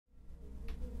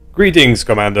Greetings,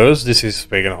 Commanders, this is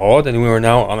Pagan Horde, and we are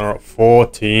now on our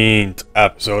 14th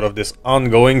episode of this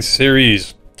ongoing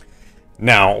series.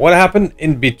 Now, what happened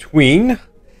in between?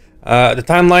 The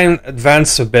timeline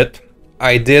advanced a bit.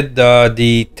 I did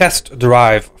the test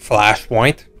drive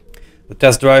flashpoint. The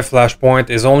test drive flashpoint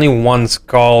is only one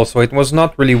skull, so it was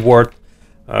not really worth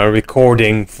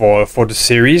recording for the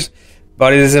series.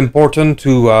 But it is important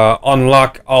to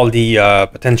unlock all the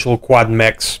potential quad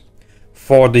mechs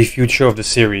for the future of the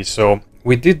series. So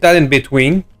we did that in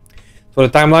between. So the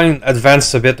timeline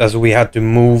advanced a bit as we had to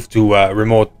move to a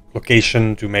remote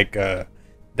location to make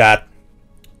that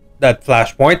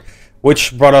flashpoint,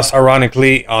 which brought us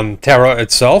ironically on Terra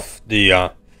itself,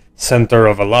 the center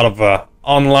of a lot of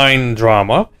online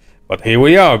drama. But here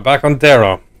we are, back on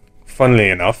Terra, funnily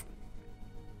enough.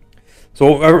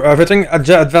 So everything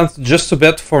advanced just a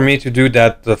bit for me to do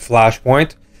that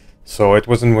flashpoint, so it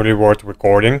wasn't really worth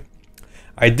recording.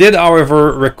 I did,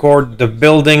 however, record the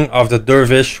building of the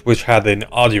dervish, which had an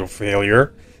audio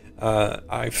failure.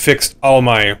 I fixed all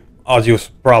my audio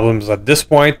problems at this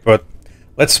point, but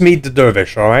let's meet the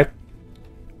dervish, alright?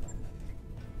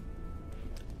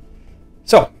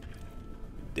 So,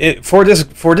 for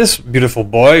this beautiful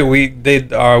boy, we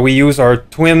used our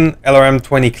twin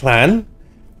LRM-20 clan.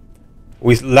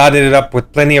 We ladded it up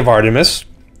with plenty of Artemis.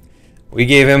 We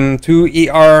gave him 2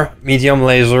 ER medium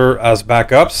laser as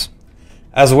backups,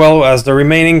 as well as the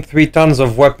remaining 3 tons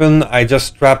of weapon. I just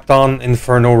strapped on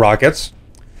Inferno rockets.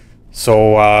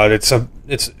 So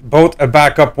it's both a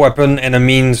backup weapon and a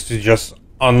means to just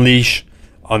unleash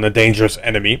on a dangerous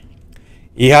enemy.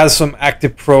 He has some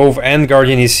active probe and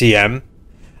Guardian ECM.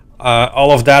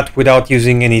 All of that without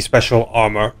using any special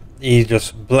armor. He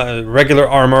just regular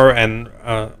armor and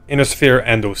inner sphere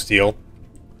endo steel.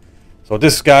 So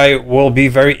this guy will be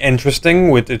very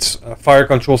interesting with its fire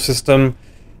control system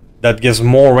that gives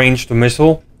more range to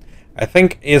missile. I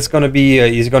think he's gonna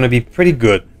be pretty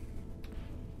good.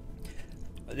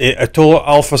 A total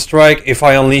alpha strike if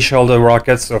I unleash all the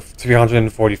rockets of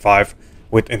 345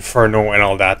 with Inferno and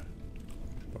all that.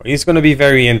 He's gonna be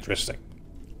very interesting.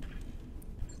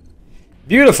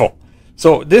 Beautiful.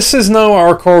 So this is now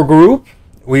our core group.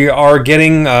 We are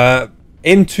getting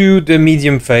into the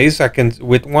medium phase.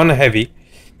 With one heavy.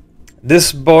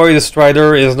 This boy, the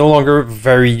Strider, is no longer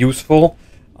very useful.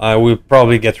 I will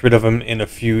probably get rid of him in a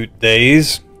few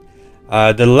days.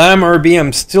 The Lamb Herbie,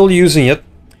 I'm still using it,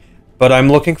 but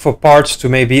I'm looking for parts to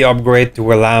maybe upgrade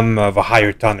to a Lamb of a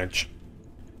higher tonnage.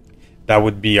 That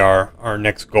would be our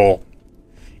next goal.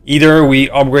 Either we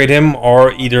upgrade him,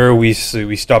 or either we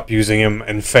stop using him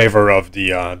in favor of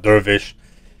the Dervish.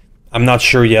 I'm not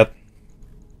sure yet.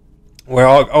 We're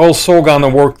also gonna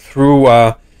work through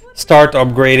start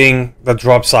upgrading the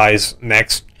drop size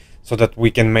next, so that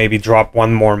we can maybe drop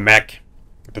one more mech,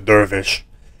 the Dervish,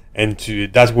 and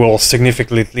that will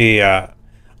significantly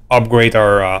upgrade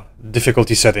our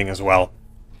difficulty setting as well.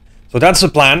 So that's the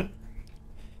plan.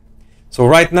 So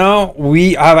right now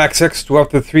we have access to up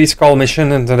to 3 skull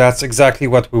mission, and that's exactly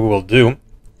what we will do.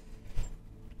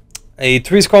 A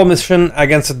 3 skull mission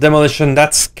against a demolition,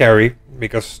 that's scary,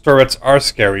 because turrets are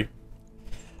scary.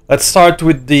 Let's start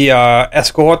with the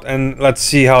escort, and let's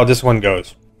see how this one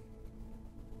goes.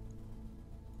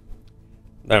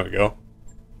 There we go.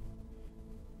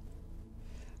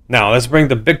 Now let's bring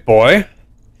the big boy,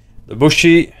 the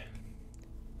Bushy,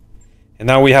 and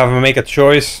now we have to make a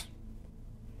choice.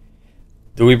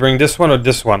 Do we bring this one or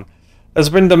this one? Let's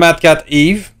bring the Mad Cat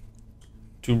Eve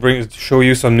to show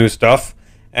you some new stuff,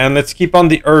 and let's keep on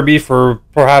the Herbie for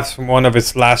perhaps one of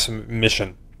its last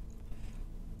mission.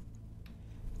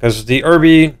 Because the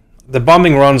Herbie, the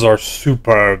bombing runs are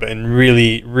superb and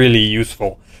really, really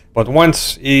useful. But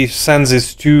once he sends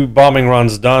his 2 bombing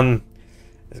runs done,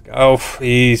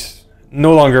 he's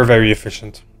no longer very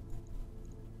efficient.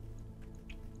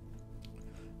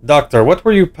 Doctor, what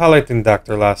were you piloting,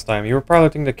 Doctor, last time? You were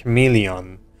piloting the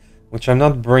Chameleon, which I'm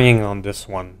not bringing on this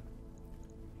one.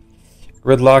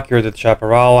 Gridlock, you're the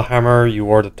Chaparral. Hammer,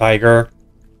 you are the Tiger.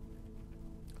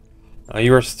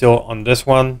 You are still on this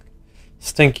one.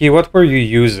 Stinky, what were you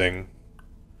using?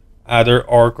 Adder,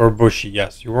 Orc, or Bushy?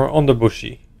 Yes, you were on the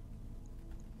Bushy.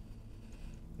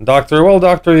 Doctor, well,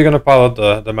 Doctor, you're gonna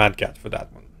pilot the Mad Cat for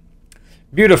that one.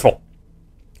 Beautiful.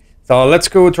 So let's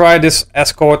go try this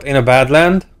escort in a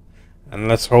Badland, and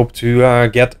let's hope to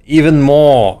get even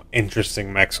more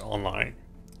interesting mechs online.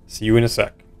 See you in a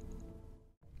sec.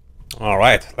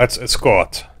 Alright, let's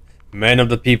escort. Man of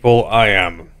the people I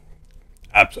am.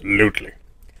 Absolutely.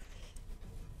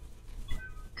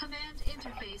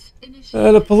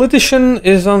 The politician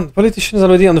is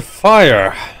already on the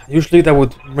fire. Usually that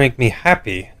would make me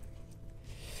happy.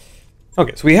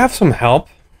 Okay, so we have some help.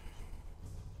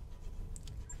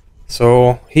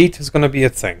 So heat is going to be a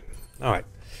thing. Alright.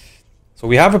 So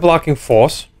we have a blocking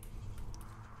force.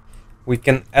 We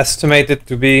can estimate it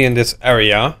to be in this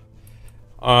area.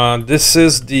 This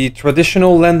is the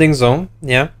traditional landing zone.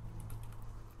 Yeah.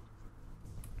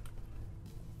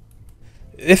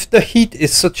 If the heat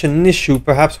is such an issue,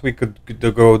 perhaps we could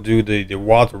go do the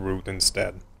water route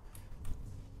instead.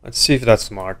 Let's see if that's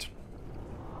smart.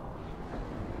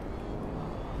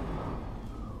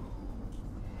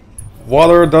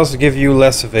 Water does give you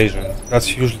less evasion.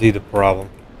 That's usually the problem.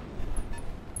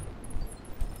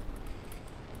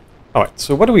 Alright,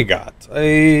 so what do we got?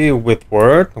 A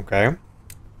Whitword, okay.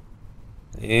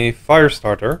 A fire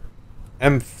starter.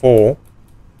 M4.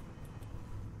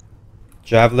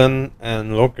 Javelin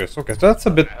and Locust. Okay, so that's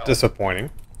a bit disappointing.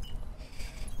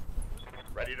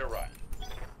 Ready to run.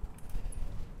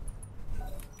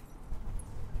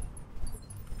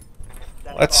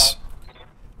 Let's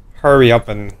hurry up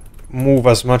and move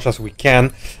as much as we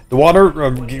can. The water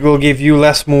will give you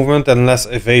less movement and less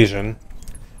evasion.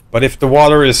 But if the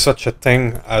water is such a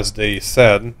thing as they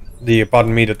said,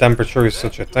 pardon me, the temperature is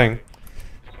such a thing,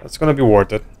 that's gonna be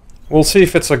worth it. We'll see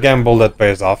if it's a gamble that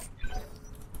pays off.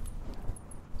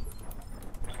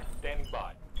 Standing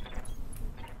by.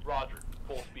 Roger.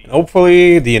 Full speed. And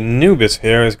hopefully the Anubis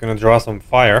here is gonna draw some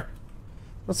fire.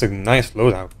 That's a nice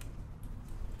loadout.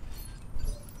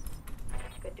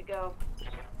 Good to go.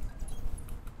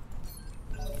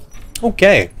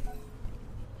 Okay.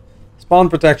 Spawn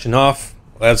protection off.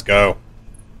 Let's go.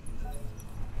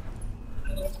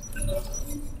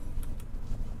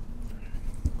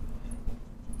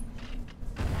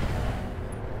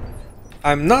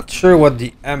 I'm not sure what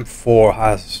the M4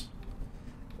 has.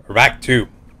 Rack 2.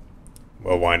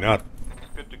 Well, why not?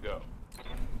 Good to go.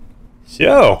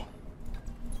 So,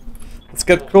 let's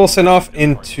get close enough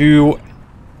into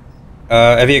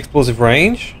heavy explosive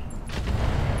range.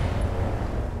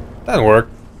 That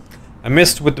worked. I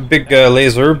missed with the big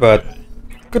laser, but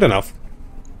good enough.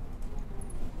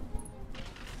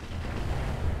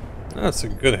 That's a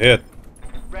good hit.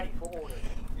 Ready for orders.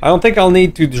 I don't think I'll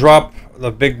need to drop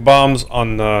the big bombs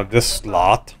on this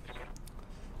slot.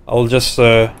 I'll just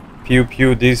pew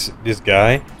pew this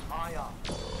guy. Eye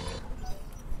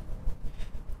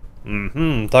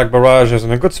on. Attack barrage is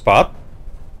in a good spot.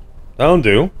 That'll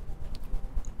do.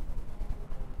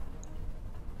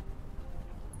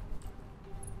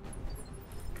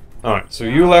 Alright, so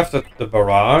you left at the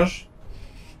barrage.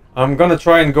 I'm gonna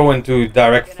try and go into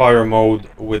direct fire mode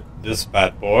with this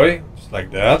bad boy. Just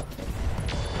like that.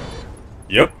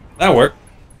 Yep, that worked.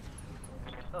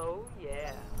 Oh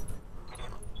yeah.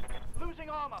 Losing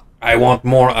armor. I want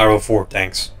more Arrow 4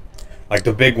 tanks. Like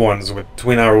the big ones with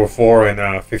twin Arrow 4 and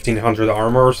 1500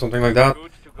 armor or something like that.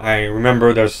 Good to go. I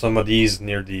remember there's some of these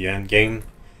near the end game.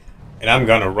 And I'm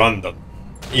gonna run them.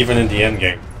 Even in the end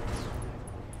game.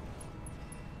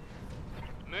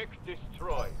 Mech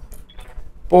destroyed.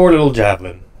 Poor little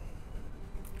Javelin.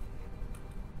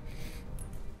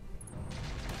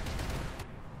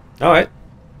 Alright.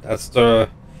 That's the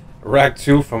Rack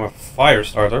 2 from a fire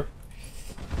starter.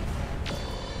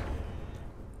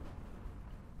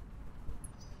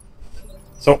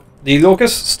 So, the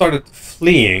Locust started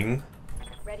fleeing.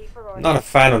 Ready for orders. Not a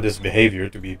fan of this behavior,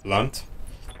 to be blunt.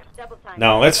 Double time.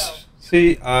 Now, let's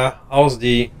see how's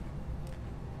the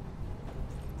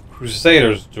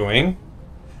Crusaders doing.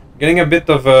 Getting a bit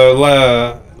of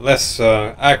less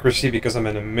accuracy because I'm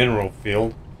in a mineral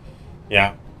field.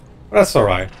 Yeah, but that's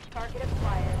alright. Target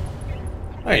acquired.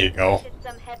 There you go. Did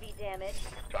some heavy damage.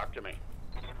 Talk to me.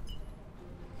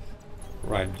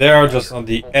 Right there, just on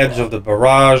the edge of the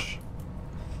barrage.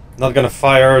 Not gonna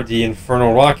fire the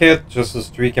Infernal Rocket, just a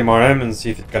streak MRM and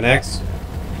see if it connects.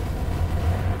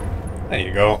 There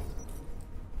you go.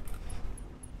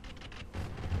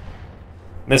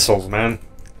 Missiles, man.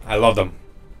 I love them.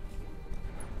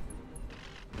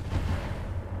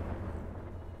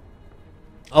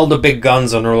 All the big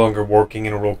guns are no longer working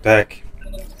in Roguetech.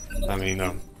 I mean,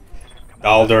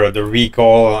 all the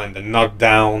recall and the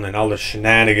knockdown and all the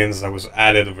shenanigans that was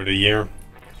added over the year.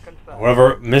 Confirm.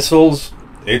 However, missiles,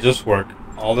 they just work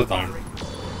all the time.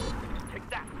 Take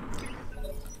that.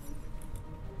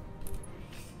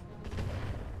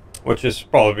 Which is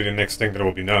probably the next thing that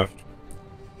will be nerfed.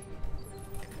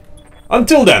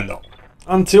 Until then, though.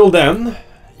 Until then,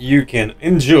 you can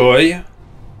enjoy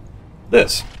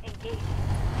this. Engage.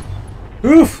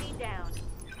 Oof! Be down.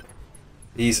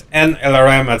 These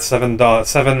NLRM at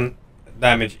 7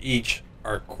 damage each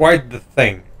are quite the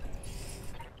thing.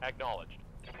 Acknowledged.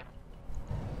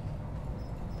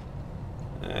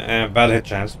 Bad hit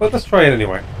chance, but let's try it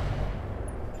anyway.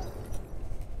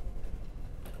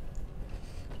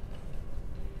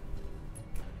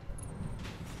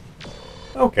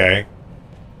 Okay.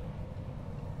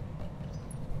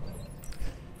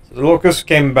 So the locust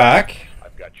came back.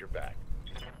 I've got your back.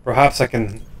 Perhaps I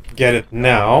can get it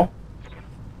now.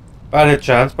 Bad hit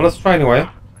chance, but let's try anyway.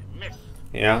 I missed.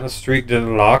 Yeah, the streak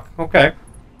didn't lock. Okay.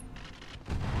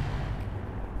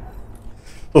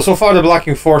 So far the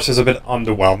blocking force is a bit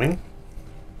underwhelming.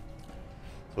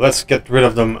 So let's get rid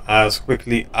of them as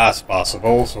quickly as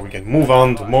possible so we can move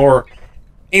on to more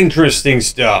interesting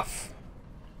stuff.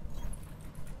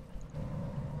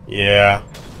 Yeah.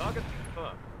 Target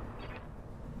confirmed.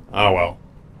 Oh well.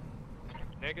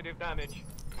 Negative damage.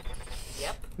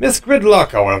 Yep. Miss Gridlock,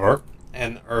 however,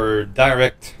 and her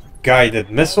direct guided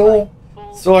missile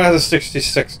still has a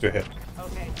 66 to hit.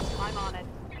 Okay, I'm on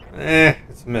it.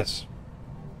 It's a miss.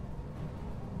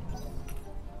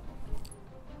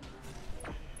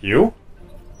 You?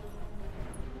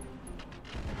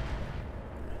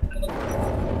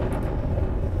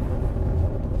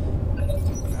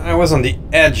 I was on the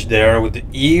edge there with the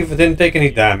Eve. Didn't take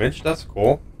any damage. That's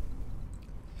cool.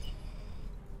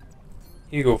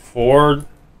 You go forward.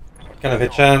 What kind of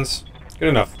hit chance? Good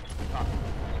enough.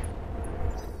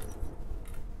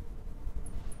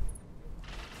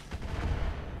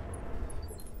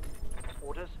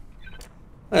 Orders.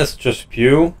 That's just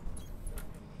Pew.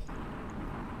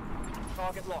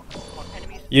 Target locked. On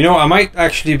enemies. You know, I might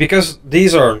actually, because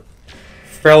these are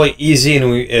fairly easy and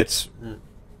it's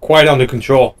quite under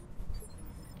control,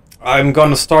 I'm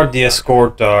gonna start the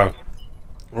escort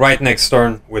right next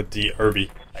turn with the Herbie.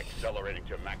 Accelerating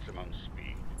to maximum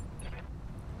speed.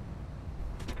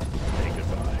 Say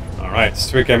goodbye. Alright,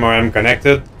 Strick MRM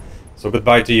connected, so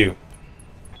goodbye to you.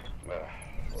 What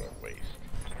a waste.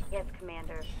 Yes,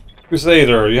 Commander.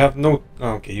 Crusader, you have no...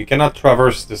 Okay, you cannot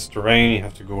traverse this terrain, you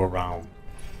have to go around.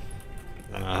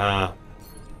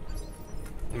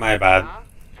 My bad.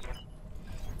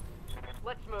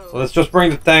 Let's move. So let's just bring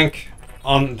the tank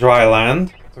on dry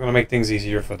land. It's gonna make things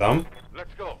easier for them.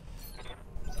 Let's go.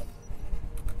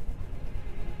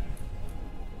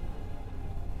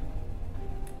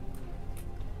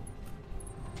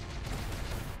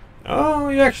 Oh,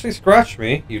 you actually scratched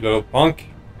me, you little punk.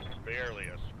 Barely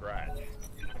a scratch.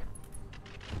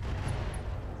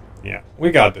 Yeah,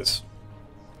 we got this.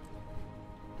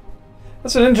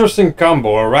 That's an interesting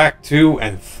combo, a rack 2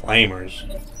 and flamers.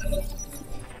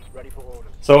 Ready for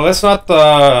orders. So let's not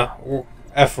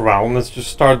F around, let's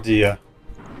just start the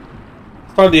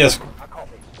escort. I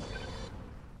copy.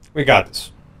 We got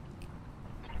this.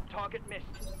 Target missed.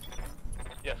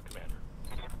 Yes, Commander.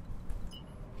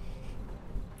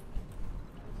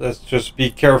 Let's just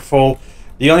be careful.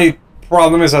 The only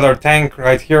problem is that our tank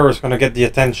right here is gonna get the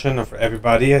attention of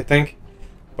everybody, I think.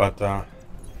 But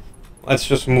let's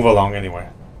just move along anyway.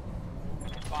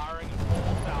 Firing in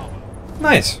full salvo.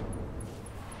 Nice.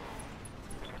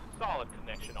 Solid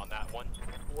connection on that one.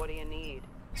 What do you need?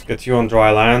 Let's get you on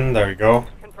dry land. There you go.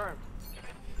 Confirmed.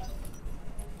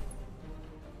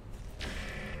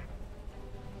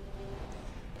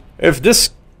 If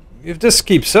this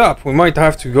keeps up, we might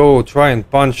have to go try and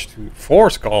punch to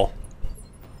Force Call.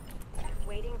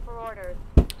 Waiting for orders.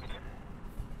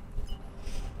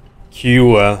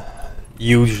 Q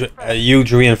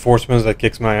huge reinforcements that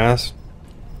kicks my ass.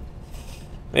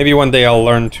 Maybe one day I'll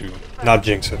learn to not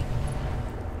jinx it.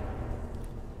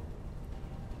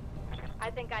 I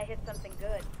think I hit something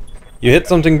good. You hit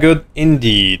something good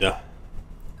indeed.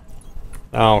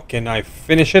 Now, can I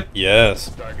finish it? Yes.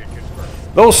 Target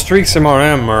confirmed. Those streaks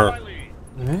MRM are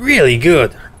really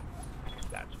good.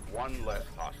 That's one less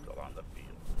hostile on the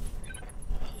field.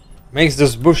 Makes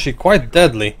this bushy quite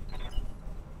deadly.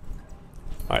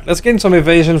 Alright, let's gain some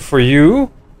evasion for you.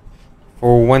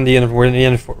 For when the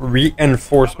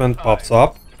reinforcement pops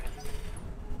up.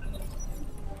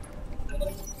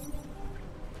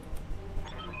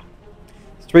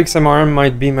 Streaks MRM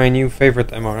might be my new favorite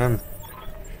MRM.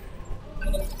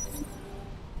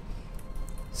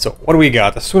 So, what do we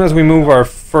got? As soon as we move our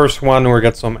first one, we'll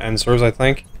get some answers, I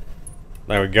think.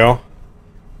 There we go.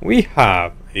 We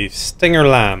have a Stinger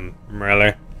Lamb,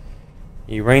 really.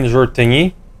 A Ranger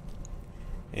thingy.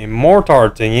 A Mortar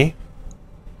thingy.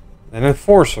 An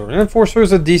Enforcer. An Enforcer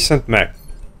is a decent mech.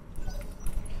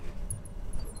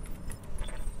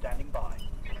 Standing by.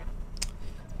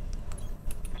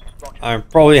 I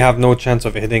probably have no chance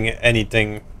of hitting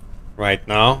anything right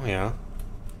now, yeah.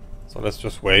 So let's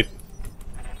just wait.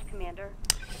 Commander.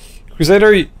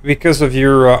 Crusader, because of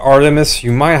your Artemis,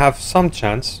 you might have some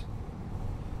chance.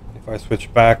 If I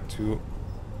switch back to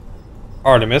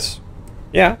Artemis.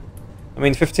 Yeah. I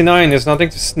mean, 59 is nothing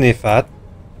to sniff at.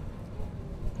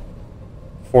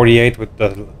 48 with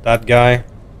that guy.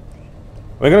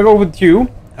 We're gonna go with you.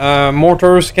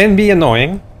 mortars can be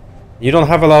annoying. You don't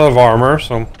have a lot of armor,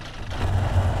 so...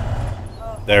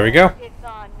 There we go. It's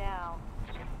on now.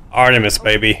 Artemis,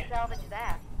 baby. Salvage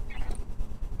that.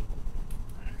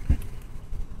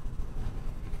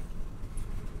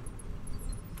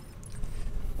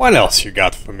 What else you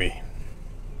got for me?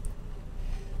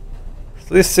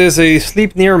 This is a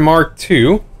Sleipnir Mark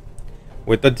II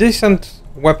with a decent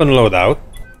weapon loadout.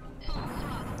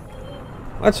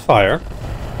 Let's fire.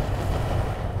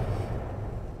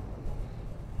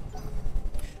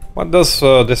 What does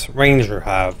this ranger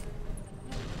have?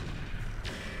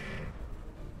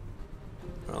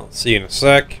 I'll see in a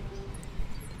sec.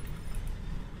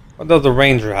 What does the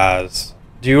ranger has?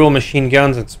 Dual machine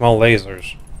guns and small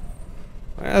lasers.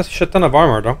 That's a shit ton of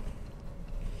armor though.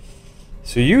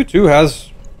 So you two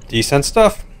has decent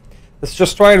stuff. Let's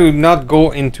just try to not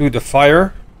go into the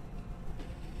fire.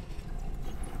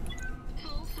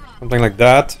 Something like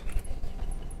that.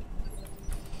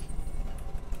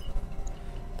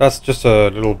 That's just a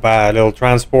little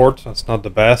transport. That's not the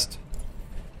best.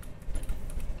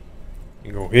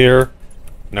 You go here.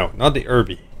 No, not the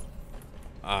Irby.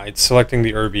 It's selecting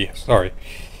the Irby. Sorry.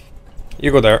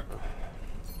 You go there.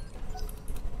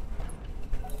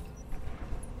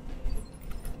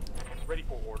 Ready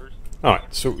for orders.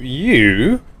 Alright, so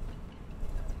you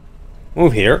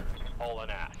move here. All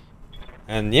an ass.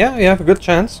 And yeah, you have a good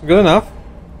chance. Good enough.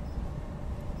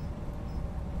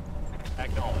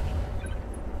 Acknowledge.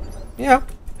 Yeah.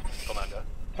 Commander.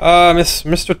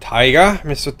 Mr. Tiger.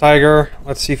 Mr. Tiger,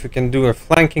 let's see if we can do a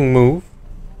flanking move.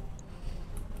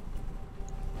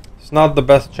 It's not the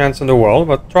best chance in the world,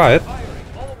 but try it. Firing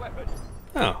all weapons.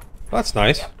 Oh, that's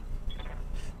nice.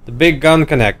 The big gun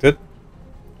connected.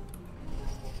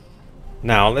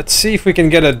 Now, let's see if we can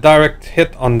get a direct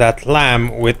hit on that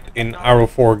lamb with an arrow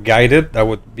 4 guided. That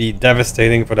would be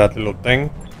devastating for that little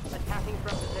thing. Attacking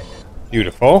from position.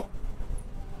 Beautiful.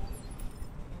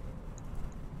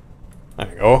 There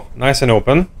you go. Nice and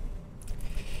open.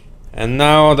 And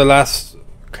now the last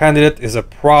candidate is a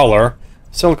prowler.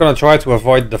 Still gonna try to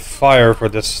avoid the fire for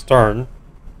this turn.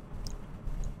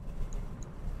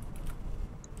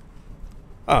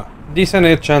 Decent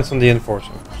hit chance on the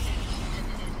enforcer.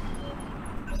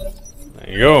 There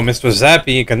you go, Mr.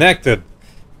 Zappy connected.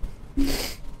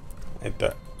 And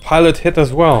the pilot hit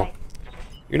as well.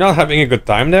 You're not having a good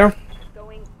time there?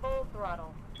 Going full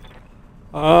throttle.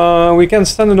 We can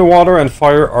stand in the water and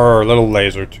fire our little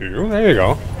laser too. There you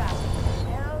go.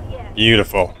 Hell yes.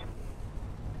 Beautiful.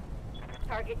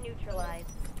 Target neutralized.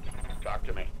 Talk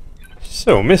to me.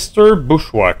 So, Mr.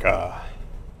 Bushwhacker.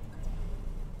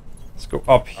 Let's go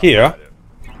up here.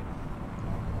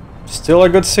 Still a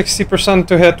good 60%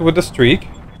 to hit with the streak.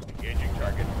 Engaging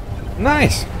target.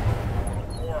 Nice.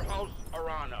 For House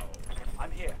Arano.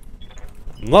 I'm here.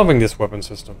 I'm loving this weapon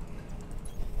system.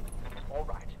 All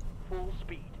right. Full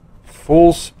speed.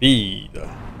 Full speed.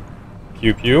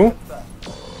 Pew pew.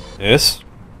 Yes.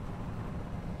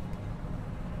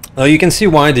 You can see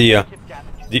why the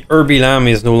Irby Lamb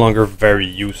is no longer very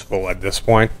useful at this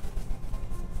point.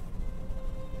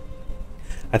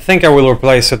 I think I will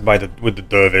replace it with the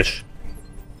Dervish.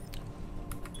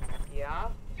 Yeah.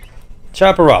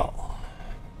 Chaparral.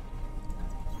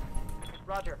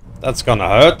 Roger. That's gonna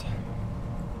hurt.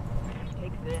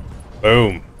 Take this.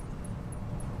 Boom.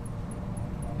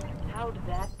 How did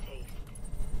that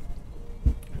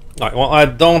taste? Right, well, I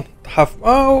don't have...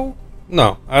 Oh!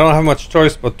 No, I don't have much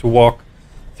choice but to walk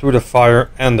through the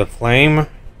fire and the flame.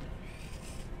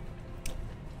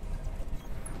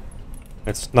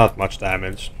 It's not much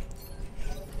damage.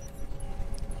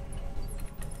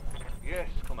 Yes,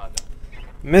 Commander.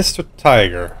 Mr.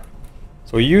 Tiger.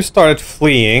 So you started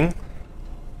fleeing.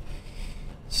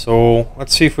 So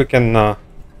let's see if we can Roger.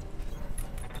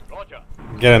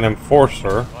 get an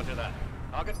enforcer. Roger that.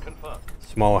 Target confirmed.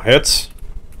 Small hits.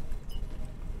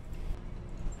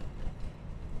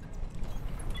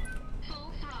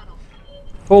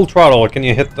 Full throttle. Can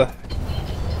you hit the...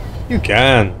 You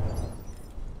can.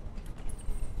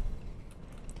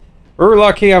 We're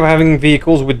lucky I'm having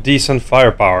vehicles with decent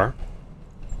firepower.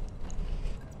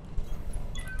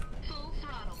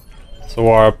 So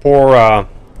our poor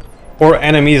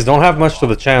enemies don't have much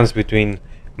of a chance between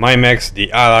my mechs,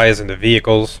 the allies, and the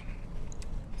vehicles.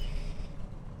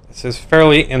 This is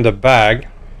fairly in the bag.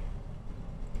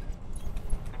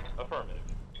 Affirmative.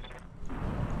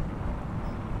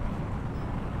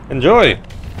 Enjoy!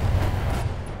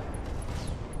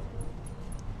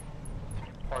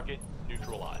 Target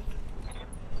neutralized.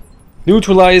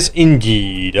 Neutralize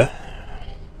indeed.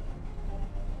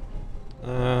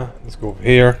 Let's go over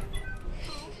here.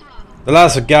 The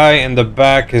last guy in the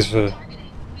back is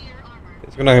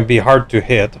It's gonna be hard to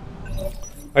hit.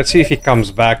 Let's see if he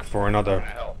comes back for another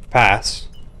pass.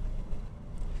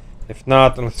 If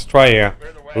not, let's try a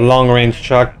long-range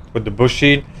shot with the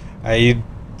bushy.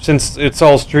 Since it's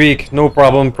all streak, no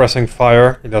problem pressing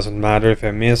fire. It doesn't matter if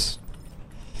I miss.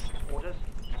 Orders.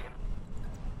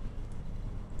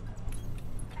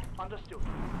 Understood.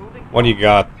 Moving. What do you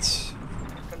got?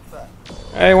 Confirmed.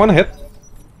 Hey, one hit.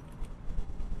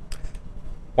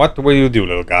 What will you do,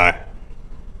 little guy?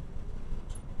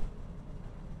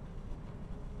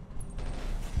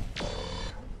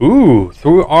 Ooh,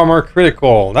 through armor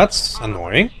critical. That's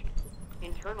annoying.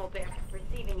 Internal damage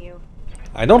receiving you.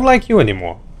 I don't like you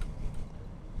anymore.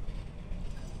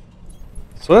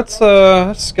 So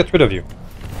let's get rid of you.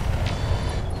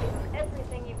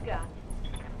 Everything you've got.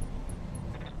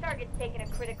 Target's taking a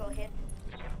critical hit.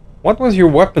 What was your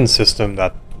weapon system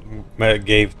that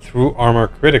gave through armor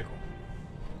critical?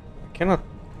 I cannot.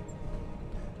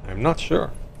 I'm not sure.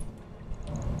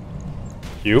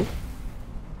 You?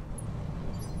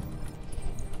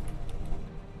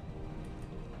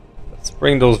 Let's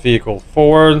bring those vehicles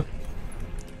forward.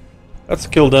 Let's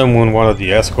kill them with one of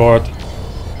the escort.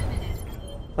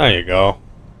 There you go.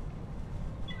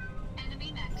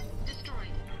 Enemy mech destroyed.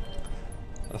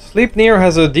 Sleipnir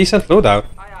has a decent loadout.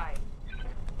 Aye, aye.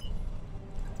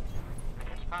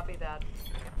 Copy that.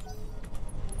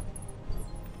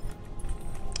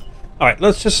 Alright,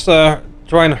 let's just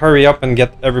try and hurry up and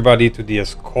get everybody to the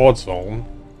escort zone.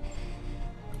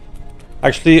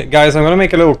 Actually, guys, I'm gonna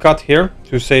make a little cut here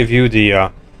to save you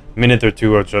the minute or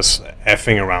two of just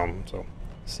effing around. So,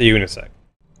 see you in a sec.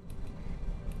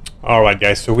 Alright,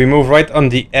 guys, so we move right on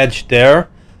the edge there.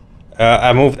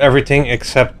 I moved everything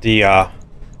except the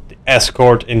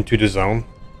escort into the zone.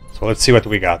 So let's see what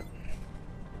we got.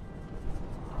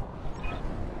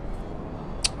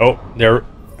 Oh, they're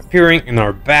appearing in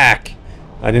our back.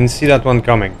 I didn't see that one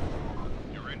coming.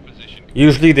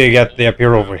 Usually they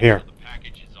appear over here.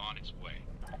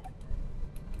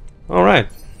 Alright.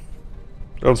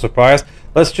 Little surprise.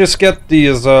 Let's just get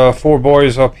these 4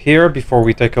 boys up here before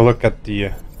we take a look at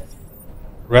the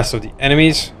rest of the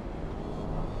enemies.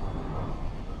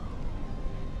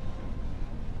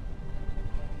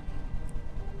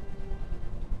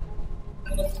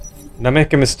 Did I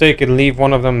make a mistake and leave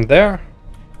one of them there?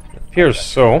 It appears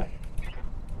so.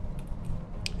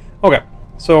 Okay,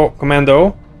 so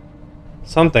commando.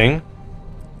 Something.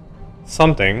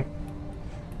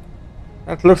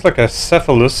 That looks like a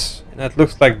cephalus. That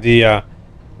looks like the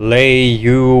lay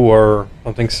you or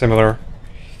something similar.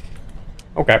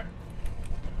 Okay.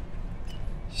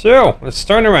 So, let's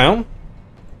turn around.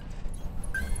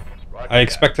 I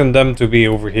expected them to be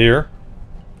over here.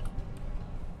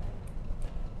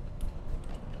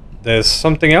 There's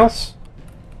something else?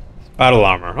 Battle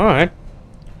armor, alright.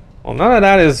 Well, none of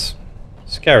that is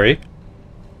scary.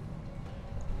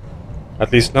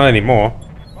 At least not anymore.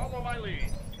 Follow my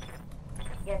lead.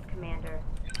 Yes, Commander.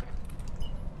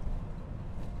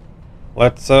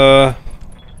 Let's Roger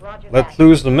let that.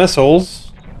 loose the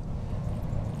missiles.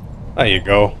 There you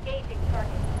go. Engaging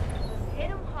target. Let's hit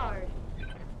him hard.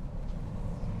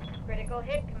 Critical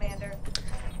hit, Commander.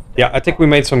 Yeah, I think we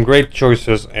made some great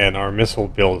choices in our missile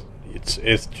build.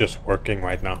 It's just working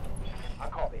right now. I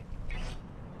copy.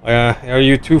 Are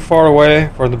you too far away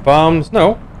for the bombs?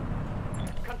 No.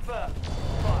 Confirmed.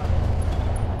 Fire.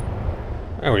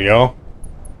 There we go.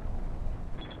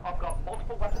 I've got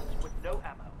multiple weapons with no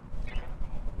ammo.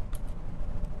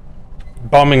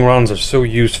 Bombing runs are so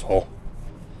useful.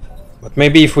 But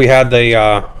maybe if we had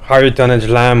a higher tonnage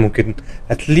lamb, we could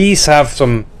at least have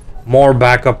some more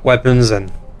backup weapons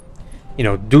and, you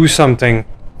know, do something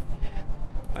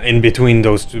in between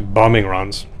those 2 bombing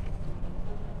runs.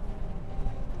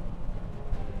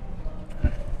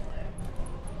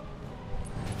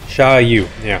 Sha Yu,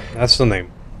 yeah, that's the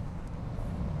name.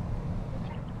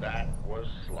 That was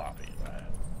sloppy, lad.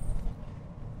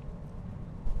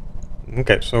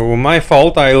 Okay, so my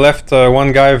fault, I left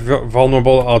one guy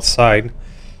vulnerable outside.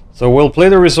 So we'll play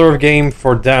the reserve game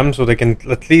for them so they can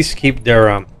at least keep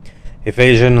their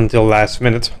evasion until last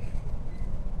minute.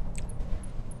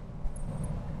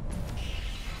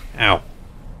 Ow.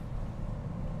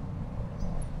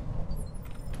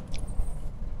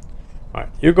 Alright,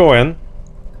 you go in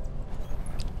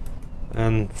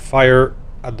and fire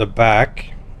at the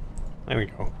back. There we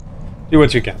go. Do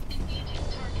what you can.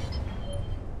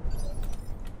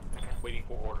 Waiting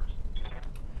for orders.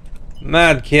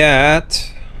 Mad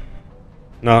Cat.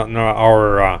 No,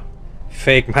 our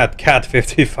fake Mad Cat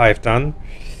 55 ton.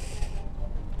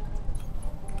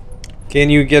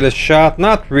 Can you get a shot?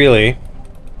 Not really.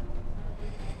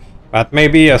 But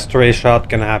maybe a stray shot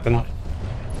can happen.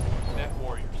 Net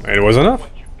It was enough.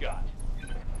 What you got?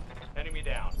 Enemy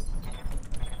down.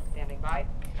 Standing by.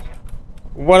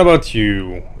 What about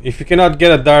you? If you cannot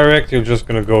get a direct, you're just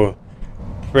gonna go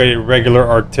pretty regular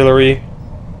artillery.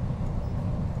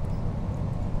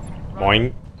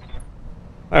 Boing.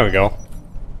 There we go.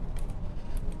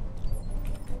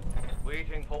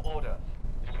 Waiting for orders.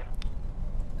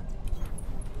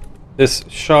 This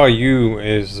Shaw Yu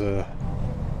is a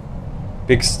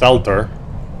big stealther.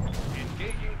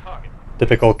 Engaging target.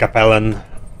 Typical Capellan.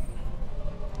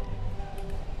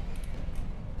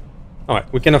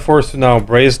 Alright, we can afford to now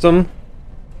brace them.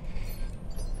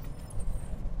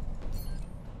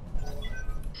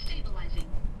 Stabilizing.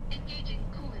 Engaging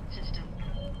coolant system.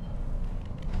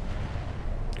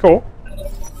 Cool.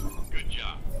 Good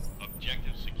job.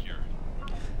 Objective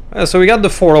secured. So we got the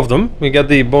 4 of them. We got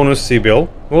the bonus C-bill.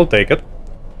 We'll take it.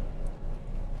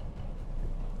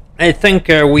 I think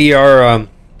we are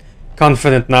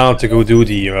confident now to go do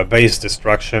the base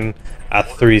destruction at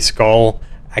 3 Skull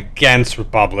against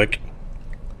Republic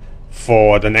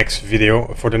for the next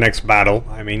video, for the next battle,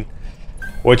 I mean,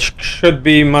 which should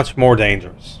be much more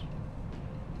dangerous.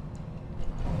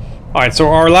 Alright, so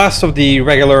our last of the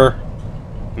regular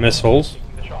missiles.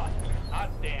 The shot.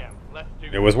 Hot damn. Let's do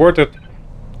It was worth it.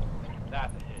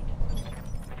 That's a hit.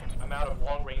 I'm out of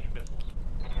long-range missiles.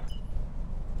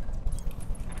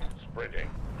 Sprinting.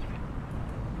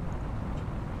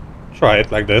 Try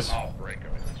it like this. I'll break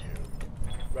them in two.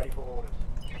 Ready for orders.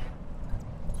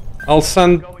 I'll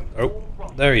send... Oh,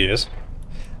 there he is.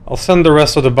 I'll send the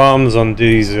rest of the bombs on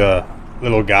these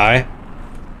little guy.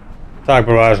 Attack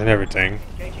barrage and everything.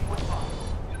 Engaging with bomb.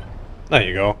 There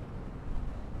you go.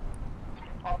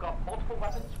 I've got multiple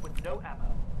weapons with no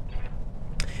ammo.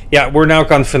 Yeah, we're now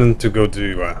confident to go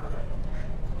do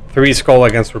 3 Skull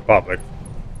against Republic.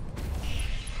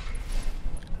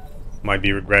 Might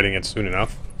be regretting it soon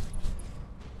enough.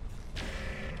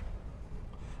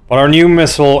 But our new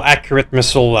missile, accurate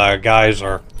missile guys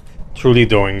are truly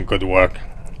doing good work.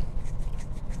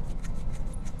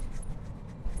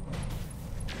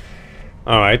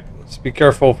 Alright, let's be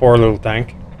careful for our little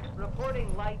tank.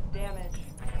 Reporting light damage.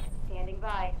 Standing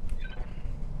by.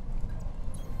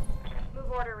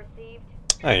 Move order received.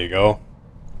 There you go.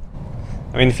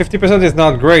 I mean, 50% is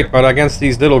not great, but against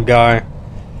these little guy,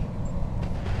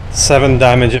 7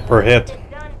 damage per hit. It's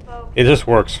done, folks. It just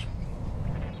works.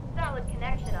 Solid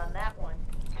connection on that one.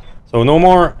 So no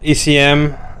more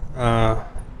ECM,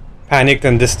 panicked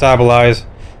and destabilized.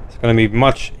 It's gonna be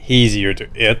much easier to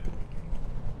hit.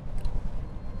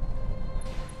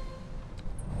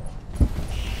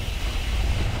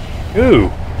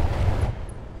 Ooh,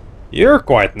 you're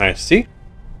quite nice, see?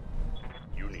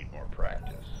 You need more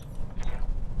practice.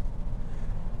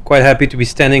 Quite happy to be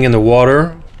standing in the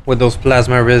water with those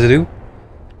plasma residue.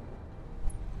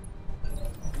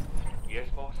 Yes,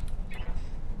 boss.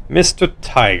 Mr.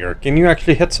 Tiger, can you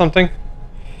actually hit something?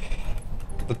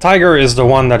 The Tiger is the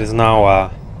one that is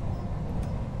now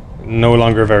no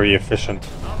longer very efficient.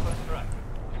 Alpha strike.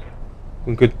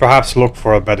 We could perhaps look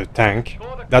for a better tank.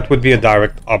 That would be a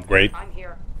direct upgrade. I'm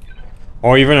here.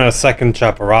 Or even a second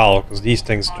Chaparral, because these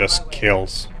things just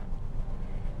kills.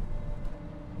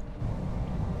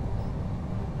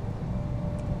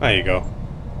 There you go.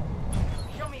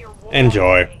 Show me your war.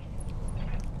 Enjoy.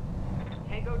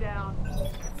 Tango down.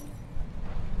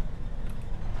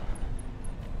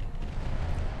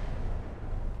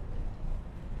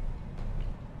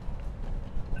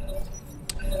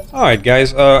 Alright guys,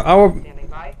 Standing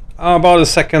by. how about a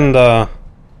second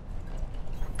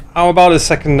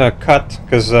cut,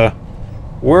 because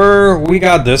we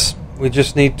got this. We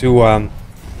just need to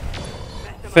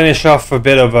finish off a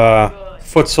bit of a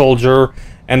foot soldier,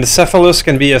 and the Cephalus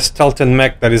can be a stealth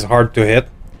mech that is hard to hit.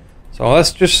 So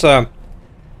let's just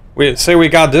we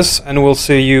got this, and we'll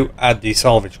see you at the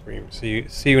salvage stream. See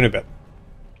you in a bit.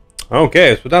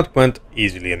 Okay, so that went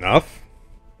easily enough.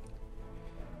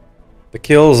 The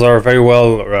kills are very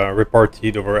well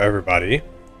reparted over everybody.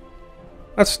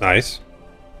 That's nice.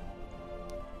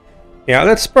 Yeah,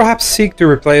 let's perhaps seek to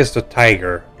replace the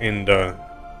Tiger in the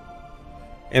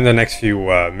next few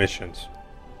missions.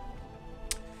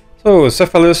 So,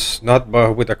 Cephalus, not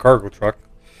with a cargo truck.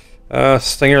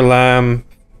 Stinger Lamb,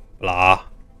 blah.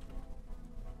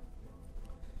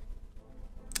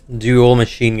 Dual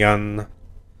machine gun.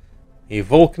 A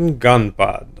Vulcan gun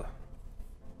pod.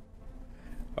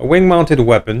 A wing-mounted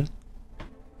weapon.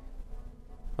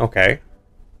 Okay.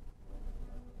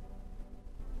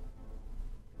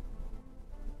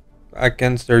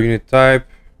 Against their unit type.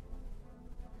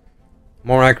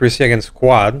 More accuracy against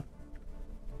squad.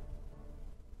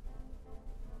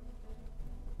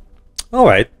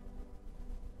 Alright.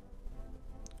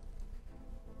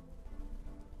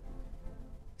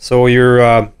 So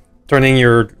you're turning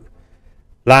your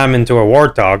lamb into a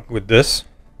warthog with this,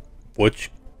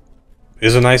 which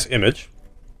is a nice image.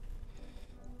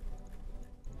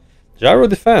 Gyro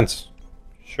defense,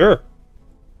 sure.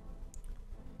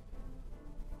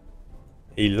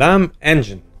 A lamb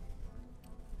engine.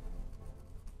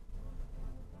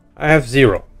 I have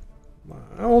 0.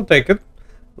 I will take it.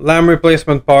 Lamb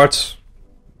replacement parts,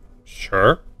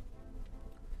 sure.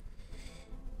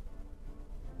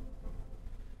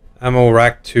 Ammo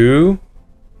rack 2.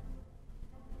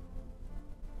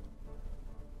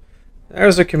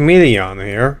 There's a chameleon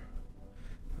here.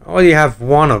 I only have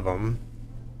 1 of them.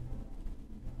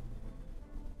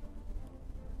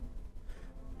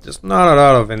 Just not a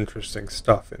lot of interesting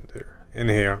stuff in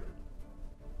here.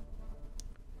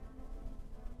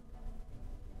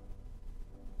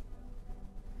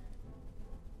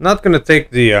 Not gonna take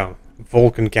the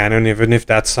Vulcan cannon, even if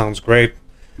that sounds great.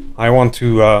 I want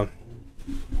to.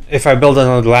 If I build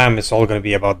another lamb, it's all gonna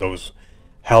be about those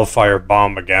Hellfire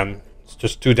bomb again. It's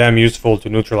just too damn useful to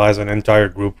neutralize an entire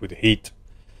group with heat.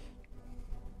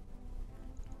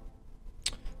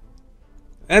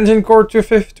 Engine core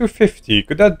 250,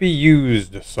 could that be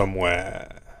used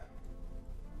somewhere?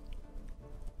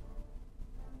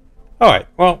 Alright,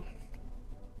 well,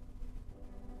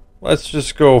 let's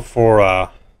just go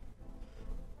for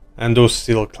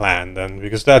Steel Clan then,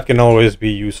 because that can always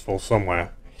be useful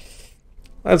somewhere.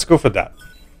 Let's go for that.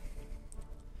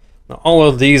 Now all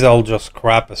of these I'll just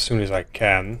scrap as soon as I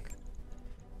can.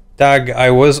 Tag, I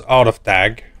was out of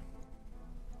tag.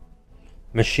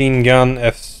 Machine gun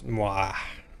F... Mwah.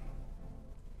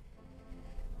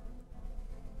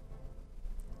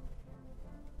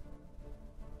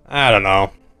 I don't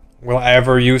know. Will I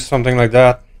ever use something like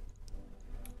that?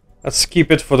 Let's keep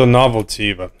it for the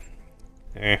novelty, but...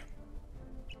 eh.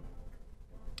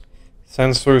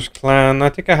 Sensors clan. I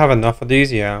think I have enough of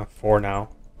these. Yeah, 4 now.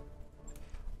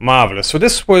 Marvelous. So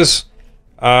this was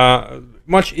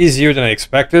much easier than I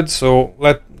expected. So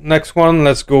next one,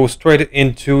 let's go straight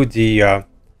into the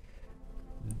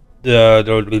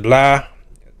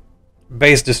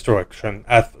base destruction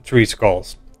at 3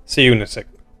 skulls. See you in a sec.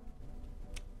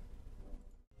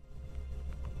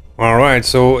 Alright,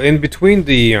 so in between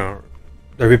the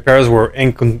repairs were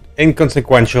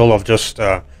inconsequential of just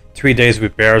 3 days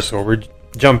repairs, so we're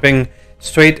jumping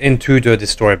straight into the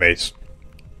destroy base.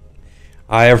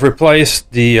 I have replaced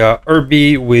the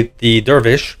Herbie with the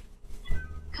Dervish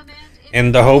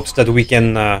in the hopes that we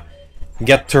can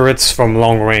get turrets from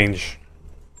long range.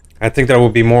 I think that will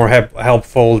be more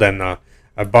helpful than a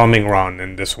bombing run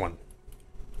in this one.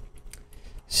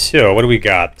 So, what do we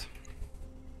got?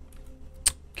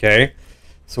 Okay,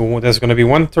 so there's going to be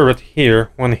 1 turret here,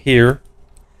 1 here,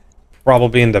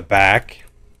 probably in the back.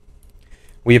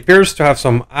 We appears to have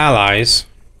some allies.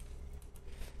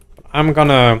 I'm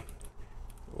gonna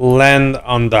land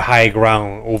on the high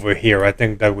ground over here. I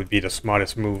think that would be the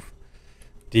smartest move.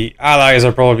 The allies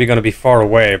are probably going to be far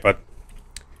away, but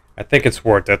I think it's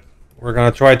worth it. We're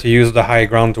going to try to use the high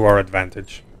ground to our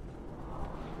advantage.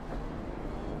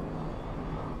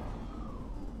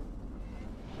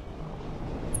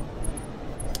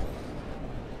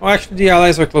 Oh, actually, the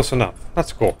allies are close enough.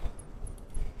 That's cool.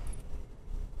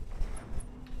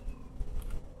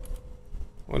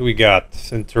 What do we got?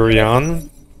 Centurion,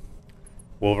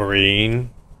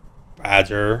 Wolverine,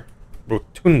 Badger,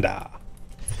 Rotunda.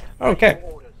 Okay.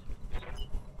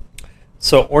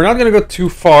 So, we're not going to go too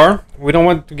far. We don't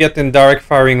want to get in direct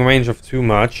firing range of too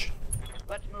much.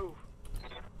 Let's move.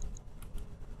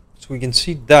 So we can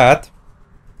see that.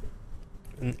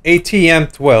 An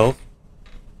ATM-12.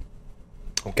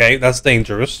 Okay, that's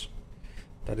dangerous.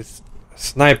 That is a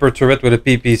sniper turret with a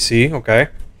PPC, okay.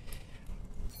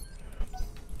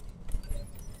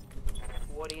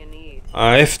 What do you need?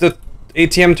 If the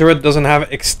ATM turret doesn't have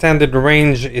extended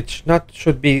range, it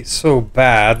should be so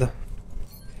bad.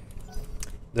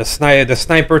 The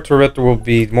sniper turret will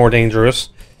be more dangerous.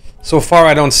 So far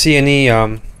I don't see any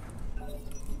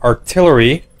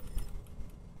artillery.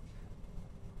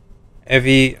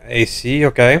 Heavy AC,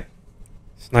 okay.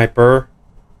 Sniper.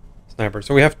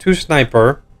 So we have 2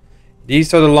 sniper.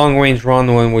 These are the long range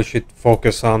run one we should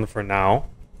focus on for now.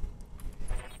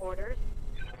 Orders?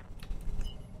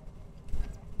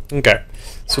 Okay,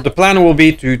 so the plan will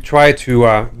be to try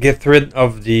to get rid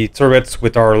of the turrets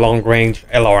with our long range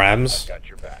LRMs, Got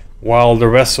your back. while the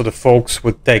rest of the folks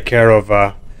would take care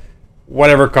of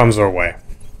whatever comes our way.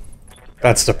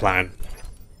 That's the plan.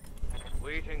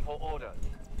 Waiting for orders.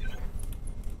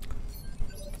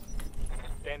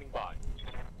 Standing by.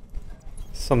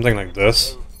 Something like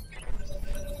this.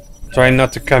 Try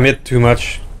not to commit too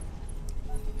much.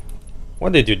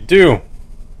 What did you do?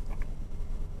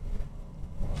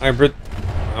 Hybrid.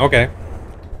 Okay.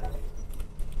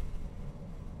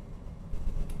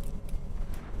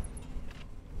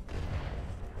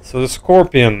 So the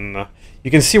Scorpion. You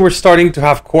can see we're starting to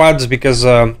have quads because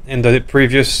in the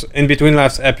previous, in between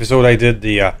last episode, I did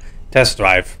the test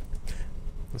drive.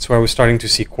 That's why we're starting to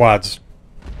see quads.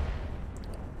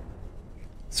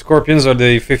 Scorpions are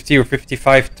the 50 or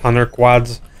 55 tonner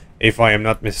quads, if I am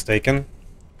not mistaken.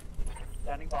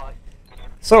 Standing by.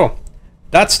 So,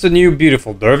 that's the new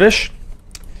beautiful dervish.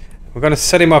 We're gonna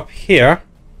set him up here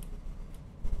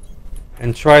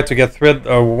and try to get rid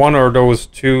of one of those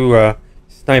two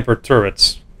sniper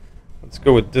turrets. Let's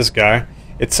go with this guy.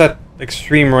 It's at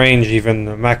extreme range,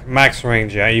 even max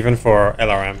range, yeah, even for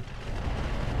LRM.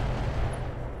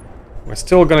 We're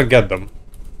still gonna get them.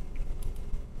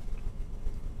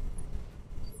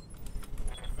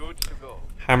 Good to go.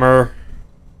 Hammer.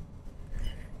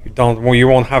 You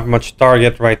won't have much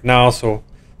target right now, so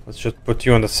let's just put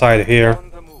you on the side here. On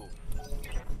the move.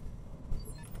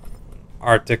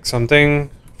 Arctic something.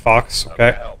 Fox,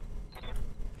 okay. Help.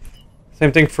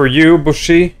 Same thing for you,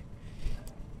 Bushi.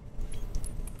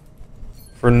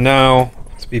 For now,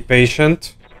 let's be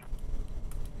patient.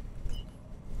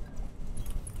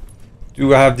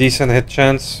 Do I have decent hit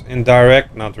chance?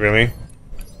 Indirect? Not really.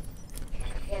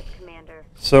 Yes, Commander.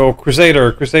 So,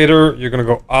 Crusader, you're gonna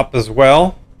go up as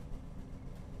well.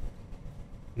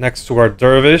 Next to our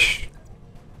Dervish.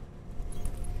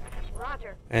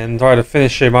 Roger. And try to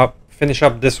finish him up. Finish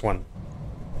up this one.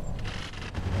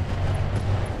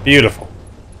 Beautiful.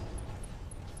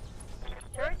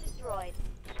 Turret destroyed.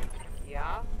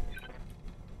 Yeah?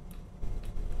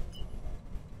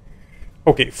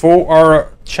 Okay, for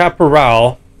our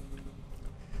Chaparral,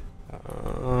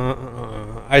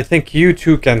 I think you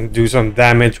two can do some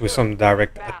damage with some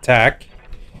direct attack.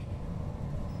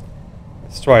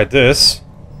 Let's try this.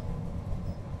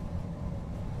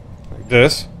 Like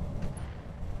this.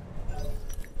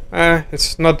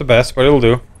 It's not the best, but it'll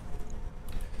do.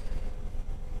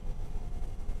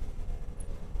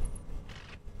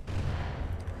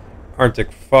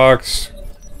 Arctic Fox.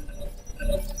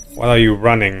 What are you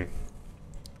running?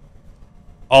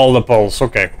 All the poles,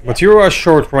 okay. But you're a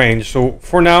short range, so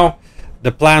for now,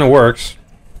 the plan works.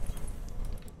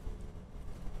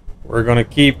 We're gonna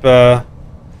keep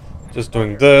just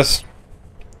doing this.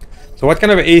 So what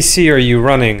kind of AC are you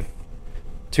running?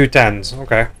 210s,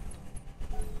 okay.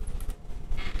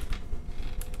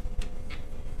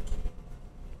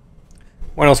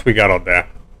 What else we got out there?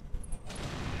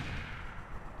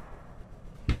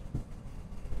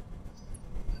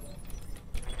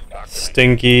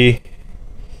 Stinky.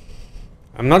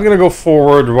 I'm not gonna go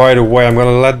forward right away. I'm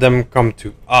gonna let them come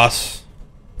to us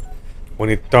when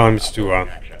it comes to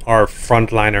our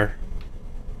frontliner.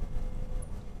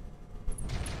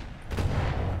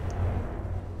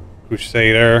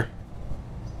 Crusader.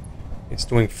 It's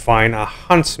doing fine. A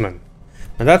huntsman.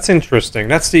 Now that's interesting.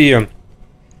 That's the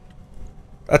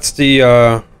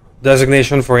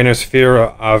designation for inner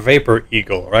sphere vapor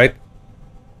eagle, right?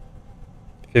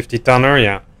 50 tonner,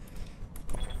 yeah.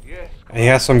 And he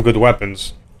has some good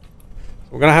weapons.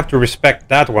 So we're gonna have to respect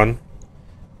that one.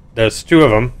 There's two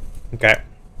of them. Okay.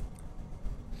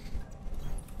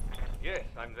 Yes,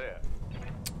 I'm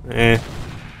there.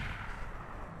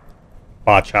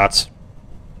 Bot shots.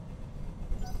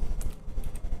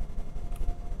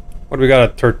 What do we got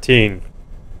at 13?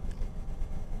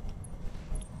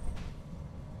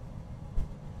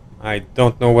 I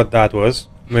don't know what that was.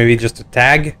 Maybe just a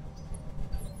tag?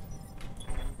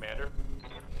 Commander.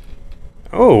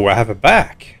 Oh, I have a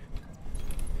back.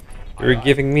 You're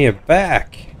giving me a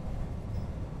back.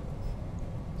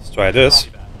 Let's try this.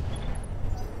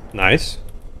 Nice.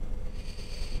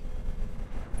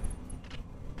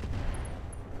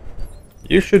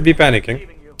 You should be panicking.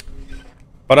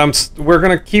 But we're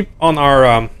gonna keep on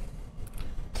our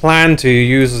plan to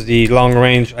use the long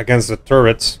range against the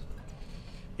turrets.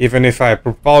 Even if I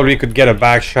probably could get a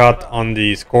back shot on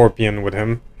the Scorpion with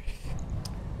him.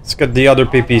 Let's get the other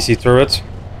PPC turrets.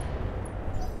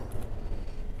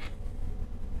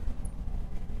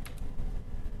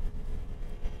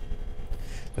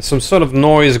 There's some sort of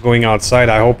noise going outside.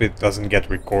 I hope it doesn't get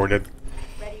recorded.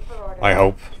 Ready for order. I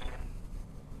hope.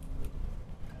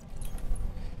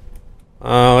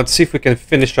 Let's see if we can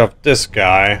finish up this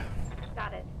guy.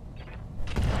 Got it.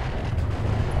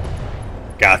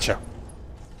 Gotcha.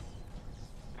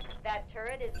 That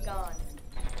turret is gone.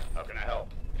 How can I help?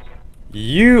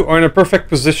 You are in a perfect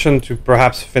position to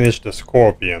perhaps finish the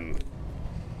Scorpion.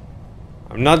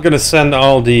 I'm not gonna send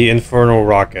all the Inferno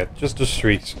rocket, just the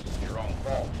streets. Your own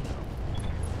fault.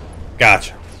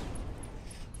 Gotcha.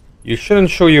 You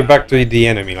shouldn't show your back to the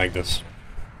enemy like this.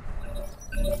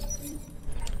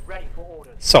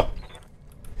 So,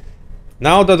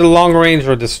 now that the long range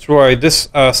are destroyed, this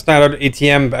standard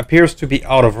ATM appears to be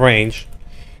out of range.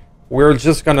 We're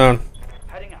just gonna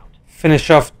Heading out.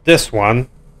 finish off this one.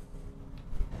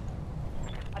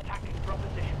 Attacking from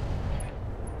position.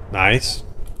 Nice.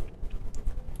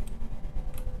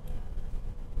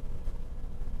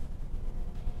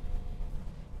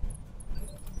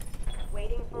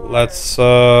 Waiting for Let's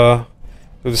do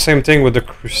the same thing with the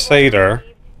Crusader.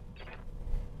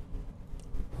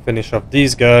 Finish up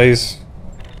these guys.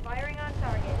 Firing on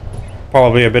target.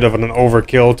 Probably a bit of an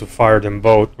overkill to fire them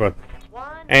both, but One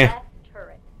Eh. less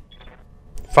turret.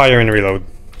 fire and reload.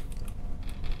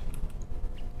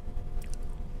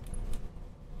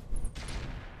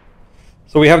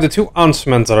 So we have the two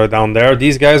huntsmen that are down there.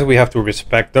 These guys, we have to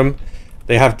respect them.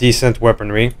 They have decent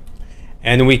weaponry.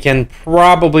 And we can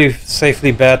probably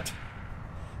safely bet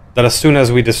that as soon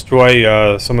as we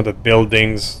destroy some of the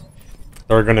buildings,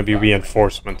 there are going to be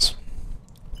reinforcements.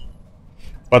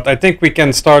 But I think we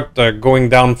can start going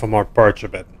down from our perch a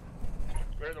bit.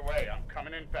 Clear the way. I'm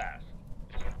coming in fast.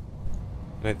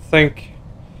 And I think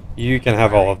you can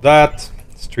have all of that.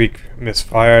 Streak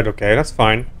misfired. Okay, that's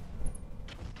fine.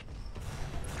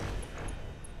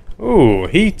 Ooh,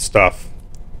 heat stuff.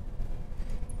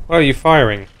 What are you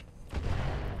firing?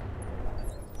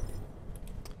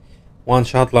 One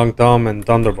shot, long dome, and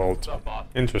thunderbolt. What's up, boss?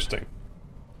 Interesting.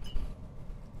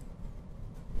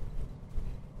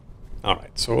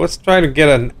 Alright, so let's try to get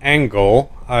an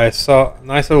angle. I saw a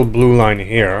nice little blue line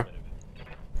here.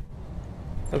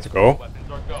 Let's go.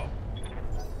 Weapons are go.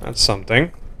 That's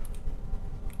something.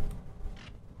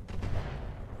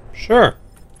 Sure.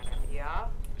 Yeah.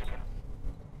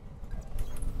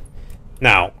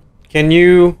 Now, can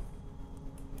you...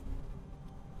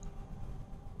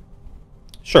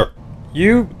 Sure.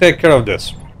 You take care of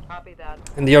this. Copy that.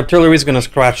 And the artillery is gonna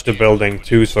scratch the building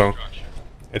too, so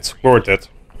it's worth it.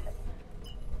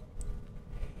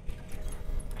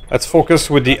 Let's focus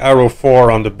with the arrow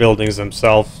 4 on the buildings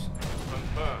themselves.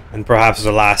 And perhaps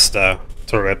the last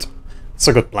turret. It's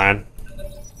a good plan.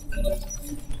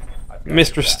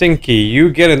 Mr. Stinky, you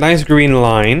get a nice green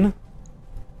line.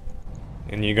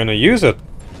 And you're gonna use it.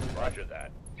 Roger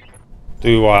that.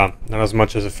 To not as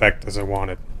much as effect as I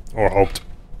wanted. Or hoped.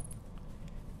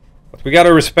 But we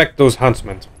gotta respect those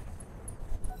huntsmen.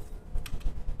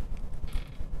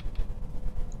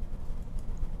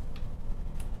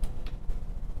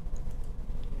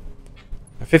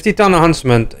 A 50-ton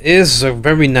huntsman is a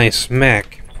very nice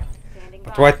mech. Standing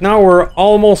But by. right now we're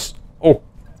almost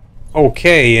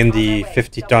okay in the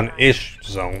 50-ton-ish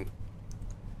zone.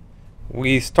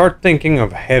 We start thinking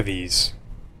of heavies.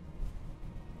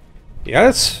 Yeah,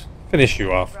 let's finish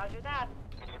you off. Roger that.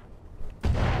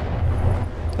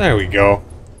 There we go.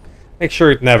 Make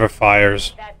sure it never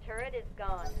fires. That turret is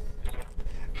gone.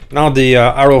 Now the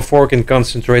arrow 4 can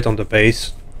concentrate on the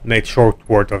base. Make short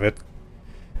work of it.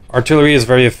 Artillery is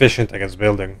very efficient against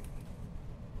building.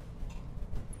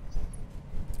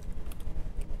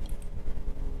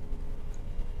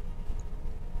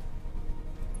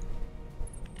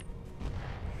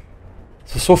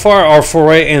 So far our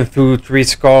foray into Three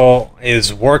Skull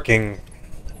is working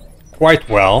quite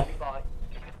well. Bye.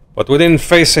 But we didn't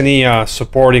face any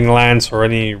supporting lands or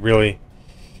any really...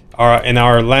 in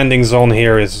our landing zone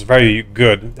here is very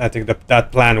good. I think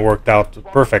that plan worked out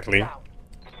perfectly.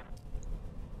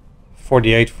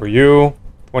 48 for you,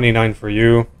 29 for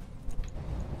you,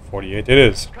 48 it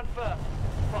is. Confirm.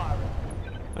 Firing.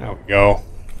 There we go.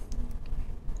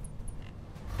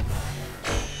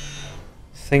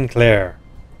 Sinclair.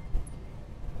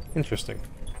 Interesting.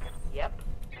 Yep.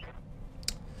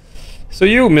 So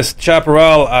you, Miss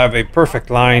Chaparral, have a perfect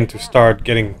line to start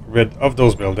getting rid of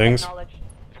those buildings. Acknowledged.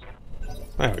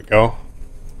 There we go.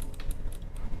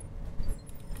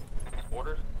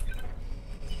 Orders.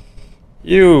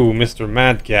 You, Mr.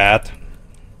 Mad Cat,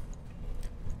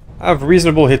 have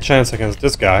reasonable hit chance against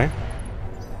this guy.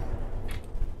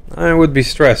 I would be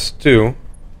stressed too.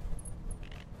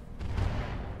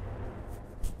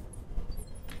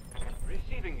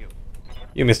 Receiving you.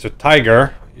 You, Mr.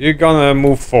 Tiger, you're gonna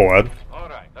move forward All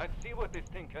right. Let's see what this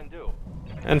thing can do.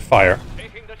 and fire.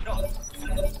 Taking the shot.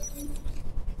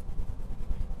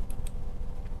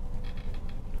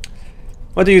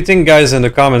 What do you think, guys, in the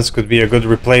comments could be a good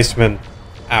replacement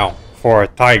for a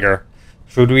Tiger?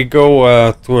 Should we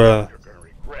go to a... You're gonna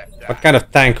regret that. What kind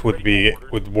of tank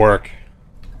would work?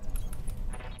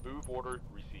 Move order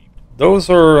received. Those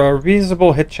are a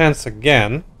reasonable hit chance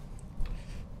again.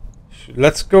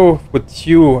 Let's go with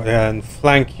you and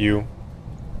flank you.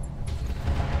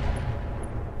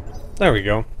 There we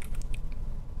go.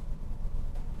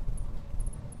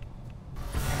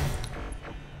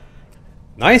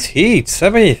 Nice heat,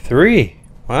 73.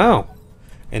 Wow.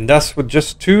 And that's with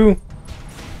just 2...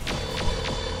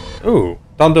 Ooh,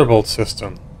 Thunderbolt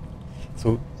system.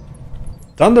 So,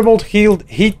 Thunderbolt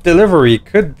heat delivery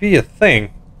could be a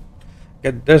thing.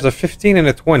 There's a 15 and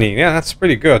a 20. Yeah, that's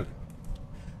pretty good.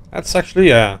 That's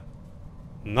actually a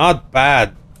not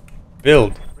bad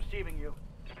build. Receiving you.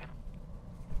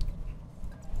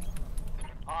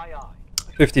 Aye, aye.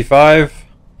 55,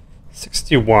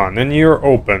 61, and you're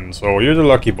open, so you're the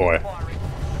lucky boy. Firing.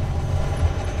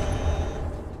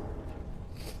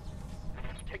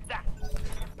 Take that.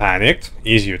 Panicked,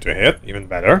 easier to hit, even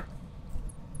better.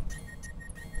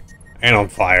 And on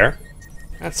fire.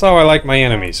 That's how I like my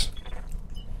enemies.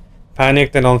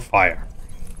 Panicked and on fire.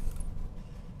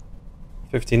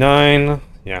 59,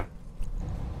 yeah.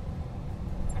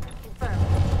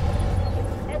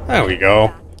 There we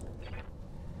go.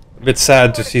 A bit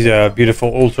sad to see the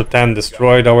beautiful Ultra 10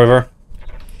 destroyed, however.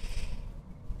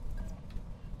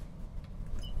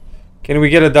 Can we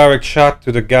get a direct shot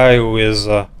to the guy who is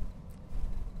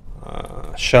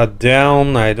shot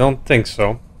down? I don't think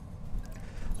so.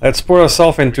 Let's put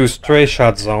ourselves into stray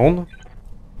shot zone.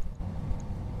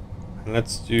 And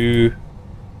let's do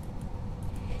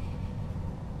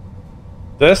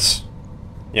this.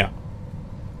 Yeah.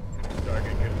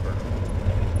 Target confirmed.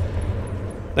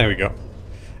 There we go.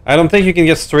 I don't think you can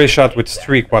get stray shot with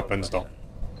streak weapons though.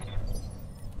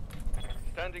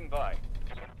 Standing by.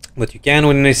 But you can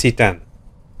with an AC-10.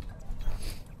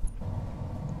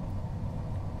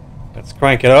 Let's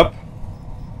crank it up.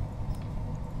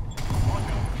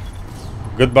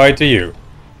 Goodbye to you.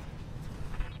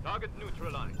 Target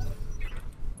neutralized.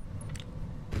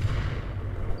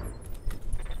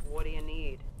 What do you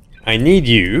need? I need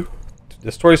you to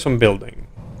destroy some building.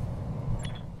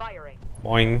 Firing.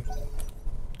 Boing.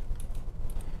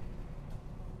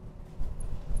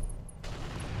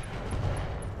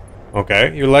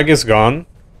 Okay, your leg is gone.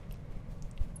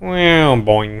 Well,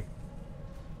 boing.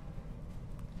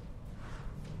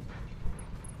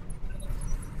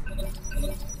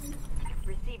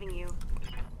 Receiving you.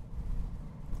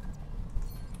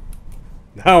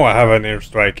 Now I have an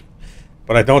airstrike,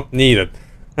 but I don't need it.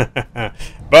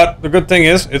 But the good thing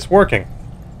is, it's working.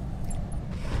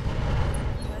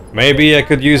 Maybe I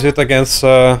could use it against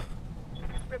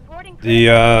Reporting.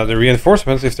 the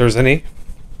reinforcements if there's any.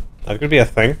 That could be a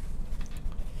thing.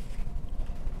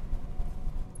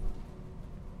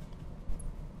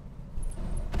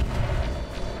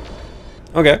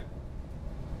 Okay.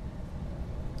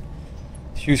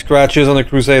 Few scratches on the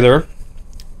Crusader.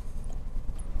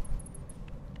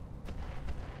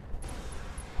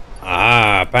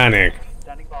 Ah, panic.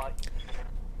 Standing by.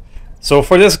 So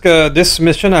for this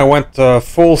mission, I went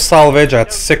full salvage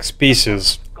at 6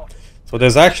 pieces. So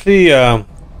there's actually a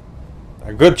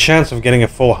good chance of getting a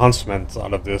full huntsman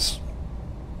out of this.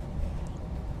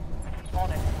 On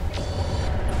it.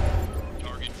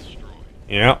 Target destroyed.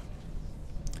 Yeah.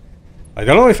 I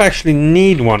don't know if I actually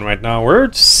need one right now.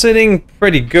 We're sitting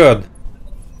pretty good.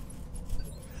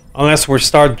 Unless we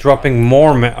start dropping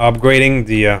more, upgrading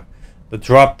the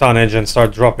drop tonnage and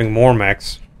start dropping more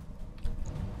mechs.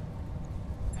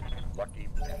 Lucky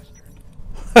bastard.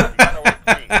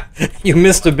 You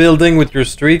missed a building with your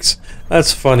streaks?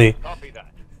 That's funny. Copy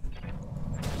that.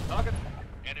 Target.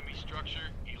 Enemy structure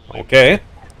eliminated. Okay.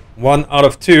 1 out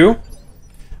of 2.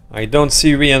 I don't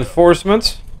see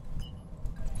reinforcements.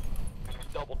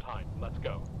 Double time. Let's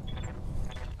go.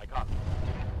 I copy.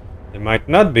 It might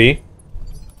not be.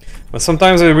 But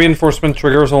sometimes the reinforcement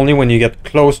triggers only when you get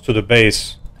close to the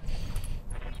base.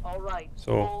 All right.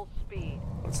 So- Full speed.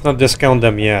 Let's not discount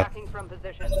them yet. Tracking from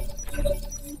position.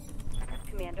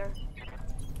 Commander.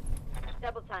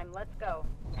 Double time. Let's go.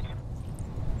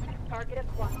 Target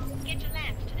acquired. Get your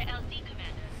lance to the LZ,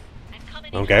 Commander. I'm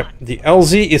coming in Okay. hot. The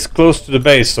LZ is close to the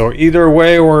base, so either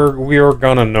way we're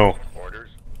gonna know.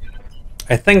 Orders.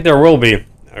 I think there will be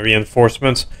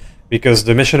reinforcements because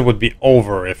the mission would be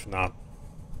over if not.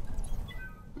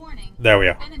 Warning. There we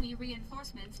are. Enemy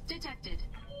reinforcements detected.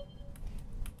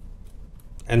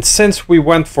 And since we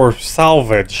went for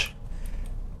salvage,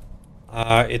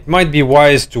 it might be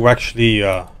wise to actually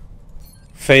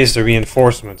face the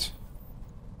reinforcements.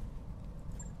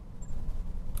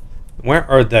 Where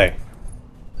are they?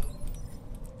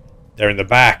 They're in the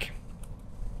back.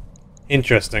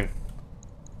 Interesting.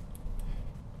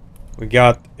 We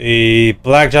got a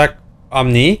Blackjack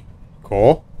Omni.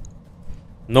 Cool.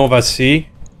 Nova C.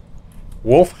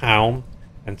 Wolfhound.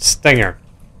 And Stinger.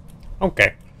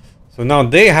 Okay. So now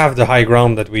they have the high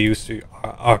ground that we used to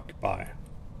occupy.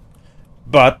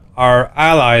 But our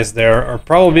allies there are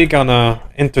probably gonna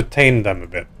entertain them a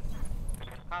bit.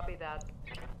 Copy that.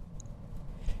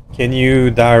 Can you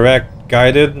direct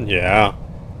guided? Yeah.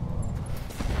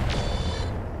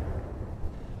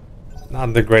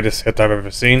 Not the greatest hit I've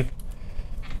ever seen.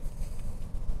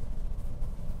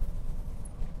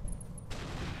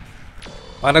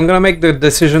 But I'm gonna make the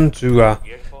decision to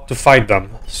fight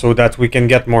them so that we can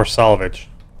get more salvage.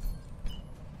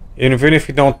 Even if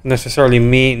we don't necessarily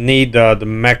need the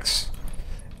mechs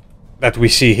that we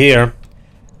see here,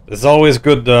 there's always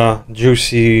good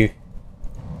juicy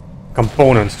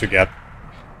components to get.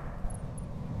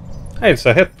 Hey, it's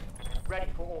a hit. Ready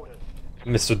for orders.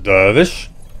 Mr. Dervish.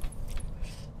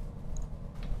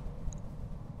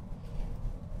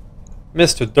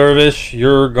 Mr. Dervish,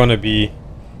 you're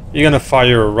gonna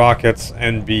fire rockets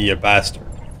and be a bastard.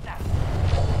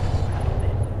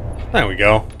 There we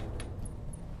go.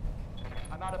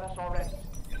 I'm out of S already.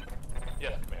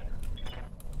 Yes, Commander.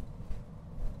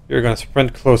 You're gonna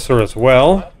sprint closer as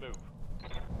well. Let's move.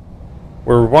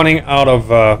 We're running out of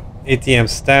ATM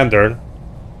standard.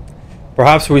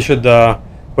 Perhaps we should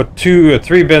put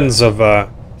 3 bins of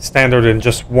standard and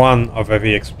just 1 of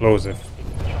heavy explosive.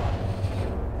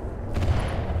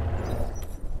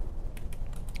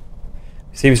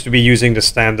 Seems to be using the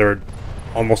standard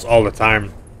almost all the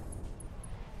time.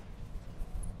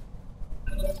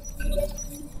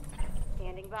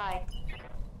 Standing by.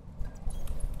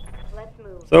 Let's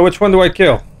move. So which one do I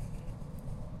kill?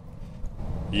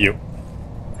 You.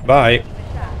 Bye. Keep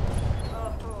a shot.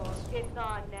 Oh, it's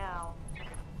on now.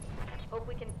 Hope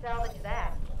we can salvage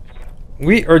that.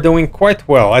 We are doing quite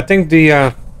well. I think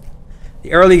the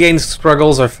early game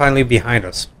struggles are finally behind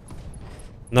us.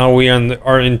 Now we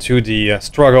are into the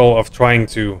struggle of trying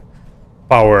to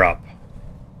power up.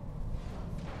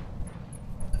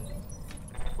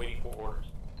 Waiting for orders.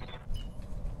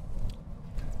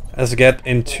 Let's get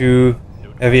into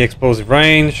heavy explosive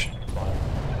range.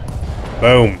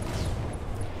 Boom.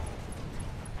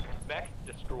 Mech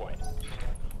destroyed.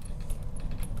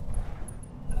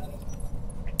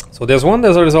 So there's one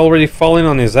that is already falling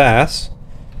on his ass.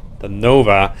 The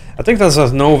Nova. I think that's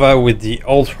a Nova with the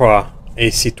Ultra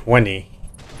AC-20.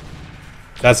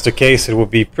 If that's the case, it would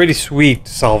be pretty sweet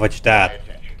to salvage that.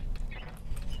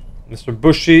 Mr.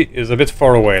 Bushy is a bit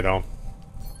far away though.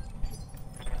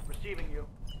 Receiving you.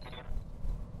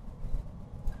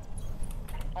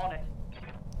 On it.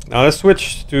 Now let's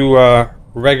switch to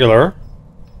regular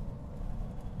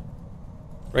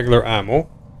ammo.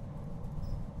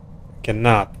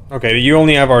 Cannot. Okay, you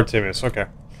only have Artemis. Okay.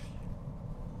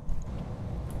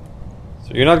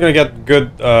 So you're not gonna get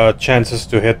good chances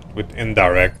to hit with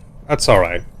indirect. That's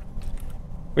alright.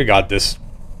 We got this.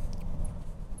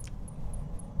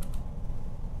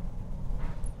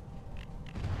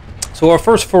 So our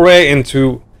first foray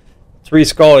into 3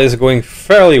 Skull is going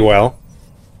fairly well.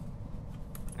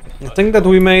 I think that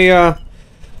we may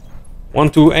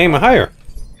want to aim higher.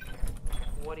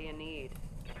 What do you need?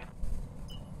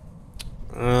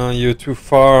 You're too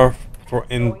far for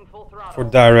Going full throttle. for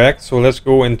direct, so let's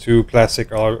go into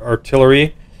classic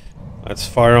artillery. Let's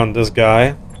fire on this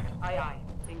guy. Aye, aye.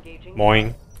 Engaging.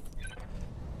 Moing.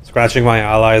 Scratching my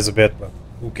allies a bit, but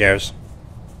who cares?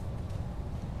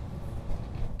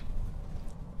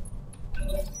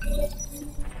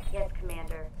 Yes,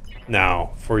 Commander.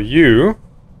 Now, for you,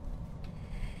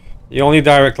 the only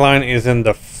direct line is in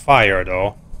the fire,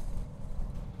 though.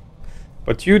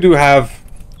 But you do have...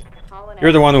 Calling You're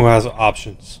out. the one who has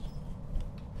options.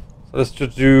 So let's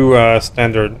just do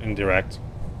standard indirect.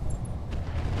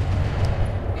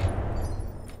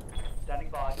 Standing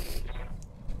by.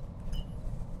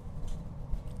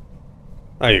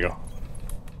 There you go.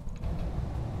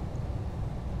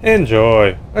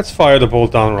 Enjoy. Let's fire the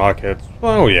bolt-down rockets.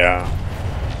 Oh yeah.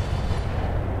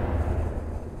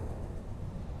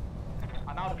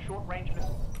 I'm out of short-range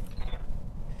missiles.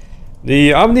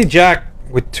 The Omni Jack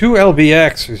with 2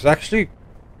 LBX is actually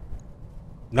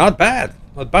not bad.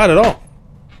 Not bad at all.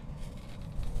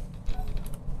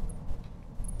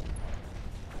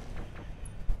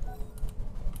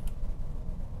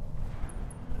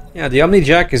 Yeah, the Omni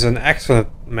Jack is an excellent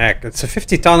mech. It's a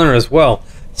 50-tonner as well,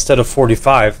 instead of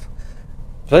 45.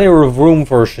 Plenty of room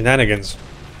for shenanigans.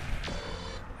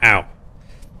 Ow.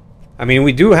 I mean,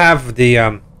 we do have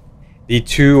the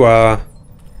 2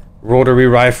 rotary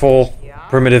rifle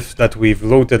primitives that we've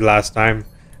looted last time.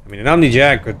 I mean, an Omni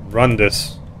Jack could run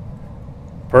this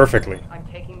perfectly. I'm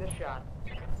taking the shot.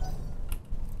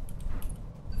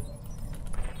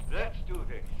 Let's do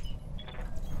this.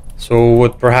 So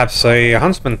would perhaps say a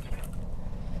huntsman.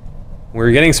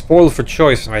 We're getting spoiled for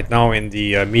choice right now in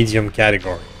the medium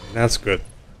category. That's good.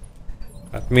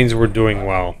 That means we're doing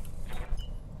well.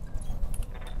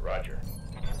 Roger.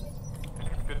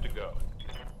 Good to go.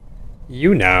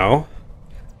 You now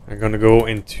are gonna go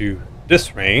into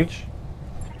this range.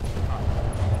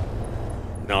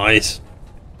 Nice.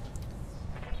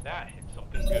 That hit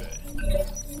something good.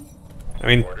 I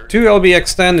mean, 2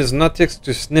 LBX-10 is nothing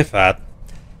to sniff at.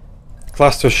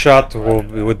 Cluster shot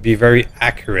would be very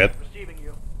accurate. Receiving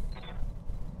you.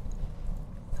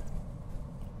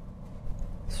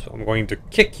 So I'm going to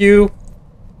kick you,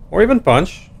 or even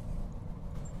punch.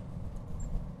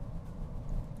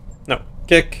 No,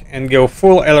 kick and go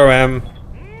full LRM,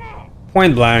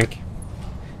 point blank,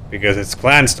 because it's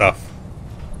clan stuff.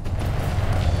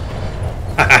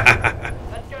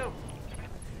 Let's go.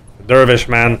 Dervish,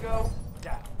 man. Go.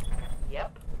 Down.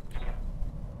 Yep.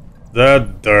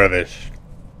 The dervish.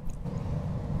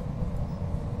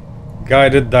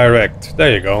 Guided direct.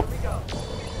 There you go. We go.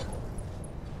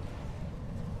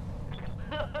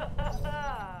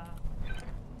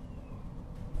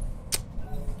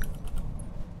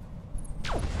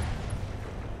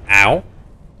 Ow.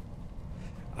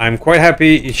 I'm quite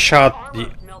happy he shot Armor's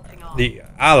melting off. the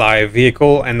ally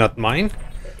vehicle and not mine.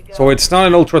 Good to go. So it's not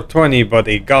an Ultra 20 but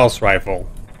a Gauss rifle.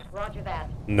 Roger that.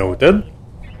 Noted.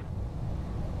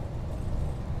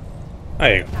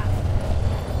 There you go.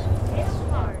 Hit 'em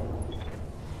hard.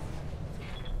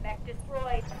 Mech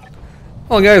destroyed.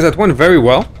 Well guys, that went very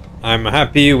well. I'm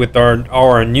happy with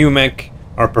our new mech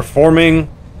are performing.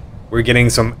 We're getting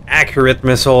some accurate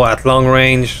missile at long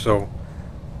range, so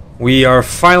we are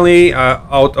finally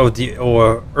out of the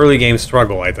early game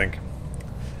struggle, I think.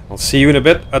 I'll see you in a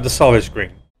bit at the salvage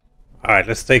screen. Alright,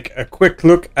 let's take a quick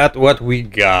look at what we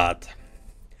got.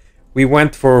 We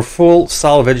went for full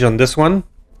salvage on this one.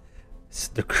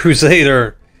 The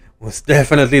Crusader was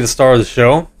definitely the star of the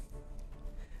show.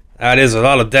 That is a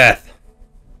lot of death.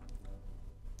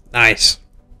 Nice.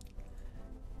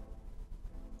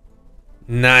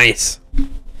 Nice.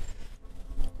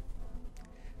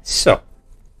 So,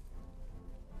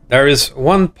 there is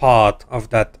one part of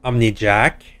that Omni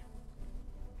Jack.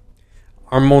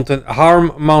 Arm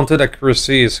mounted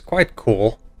accuracy is quite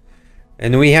cool.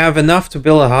 And we have enough to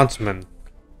build a huntsman.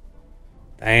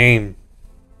 Damn.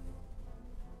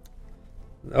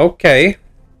 Okay.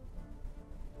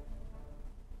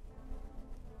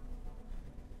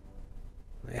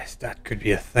 Yes, that could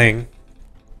be a thing.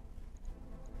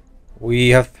 We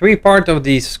have 3 parts of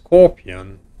the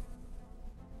Scorpion.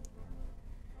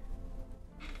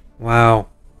 Wow.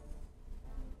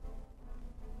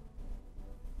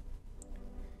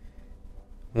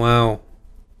 Wow.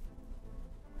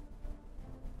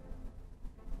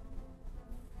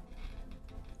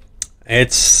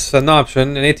 It's an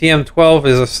option. An ATM-12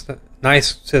 is a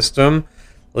nice system.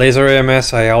 Laser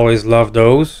AMS, I always love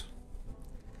those.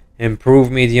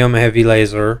 Improved medium heavy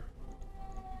laser.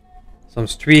 Some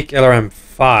Streak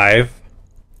LRM-5.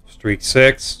 Streak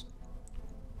 6.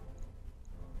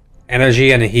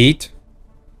 Energy and heat.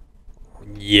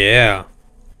 Yeah.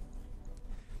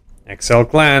 XL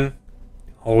Clan.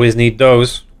 Always need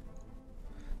those.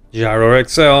 Gyro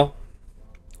XL.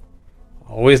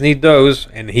 Always need those.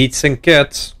 And heatsink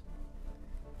kits.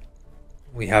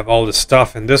 We have all the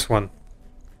stuff in this one.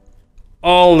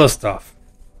 All the stuff.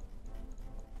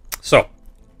 So,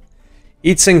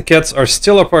 heatsink kits are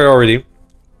still a priority.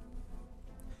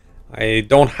 I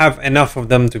don't have enough of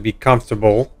them to be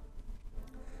comfortable.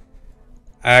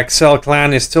 XL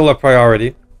Clan is still a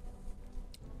priority.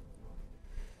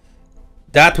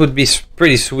 That would be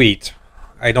pretty sweet.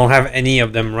 I don't have any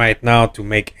of them right now to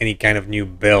make any kind of new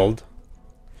build.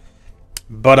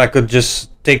 But I could just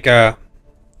take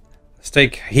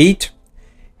heat.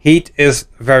 Heat is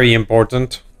very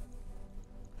important.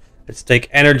 Let's take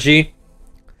energy.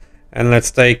 And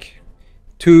let's take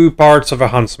 2 parts of a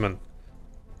huntsman.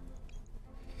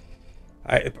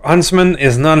 Huntsman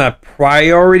is not a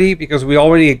priority because we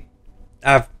already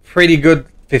have pretty good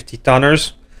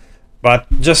 50-tonners. But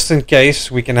just in case,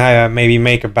 we can maybe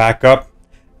make a backup.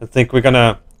 I think we're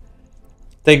gonna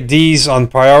take these on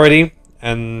priority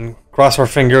and cross our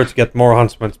finger to get more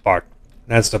huntsman's part.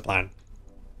 That's the plan.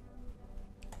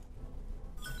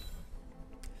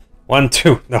 1,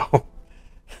 2, no.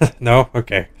 No,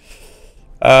 okay.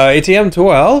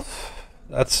 ATM-12,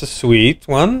 that's a sweet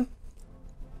one.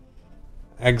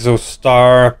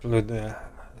 Exostar,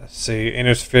 let's see,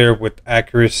 interfere with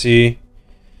accuracy.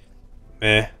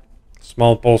 Meh.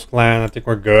 Small Pulse Clan, I think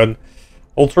we're good.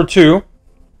 Ultra 2.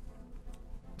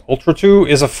 Ultra 2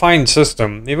 is a fine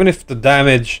system. Even if the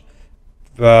damage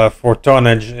for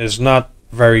tonnage is not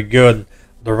very good,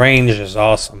 the range is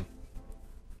awesome.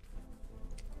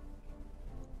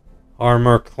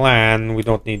 Armor Clan, we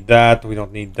don't need that, we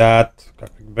don't need that.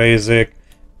 Graphic Basic,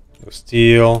 no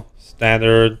Steel,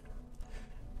 Standard.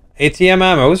 ATM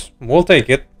ammos, we'll take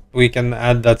it. We can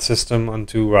add that system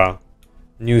onto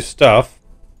new stuff.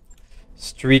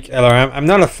 Streak LRM. I'm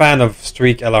not a fan of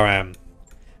Streak LRM,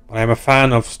 but I'm a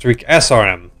fan of Streak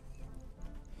SRM.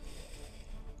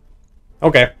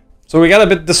 Okay, so we got a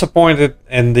bit disappointed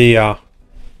in the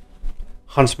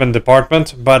Huntsman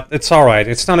department, but it's alright.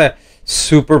 It's not a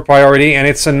super priority, and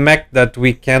it's a mech that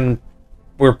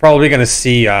we're probably gonna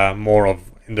see more of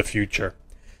in the future.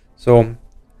 So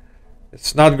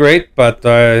it's not great, but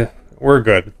we're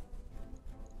good.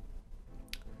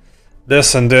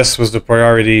 This and this was the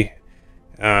priority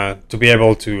to be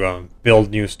able to build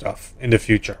new stuff in the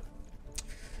future.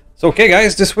 So okay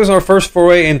guys, this was our first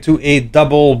foray into a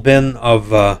double bin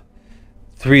of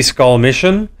 3 skull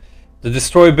mission. The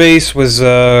destroy base was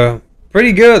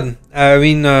pretty good. I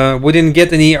mean, we didn't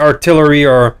get any artillery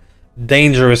or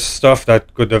dangerous stuff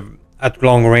that could have, at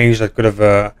long range, that could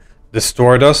have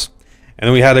destroyed us.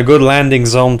 And we had a good landing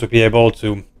zone to be able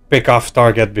to pick off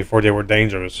target before they were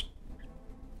dangerous.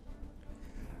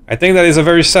 I think that is a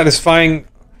very satisfying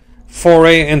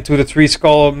foray into the 3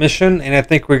 skull mission, and I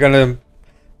think we're gonna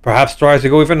perhaps try to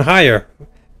go even higher.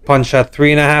 Punch at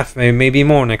 3.5, maybe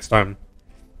more next time.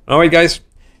 Alright guys,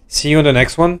 see you on the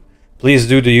next one. Please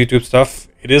do the YouTube stuff,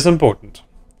 it is important.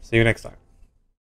 See you next time.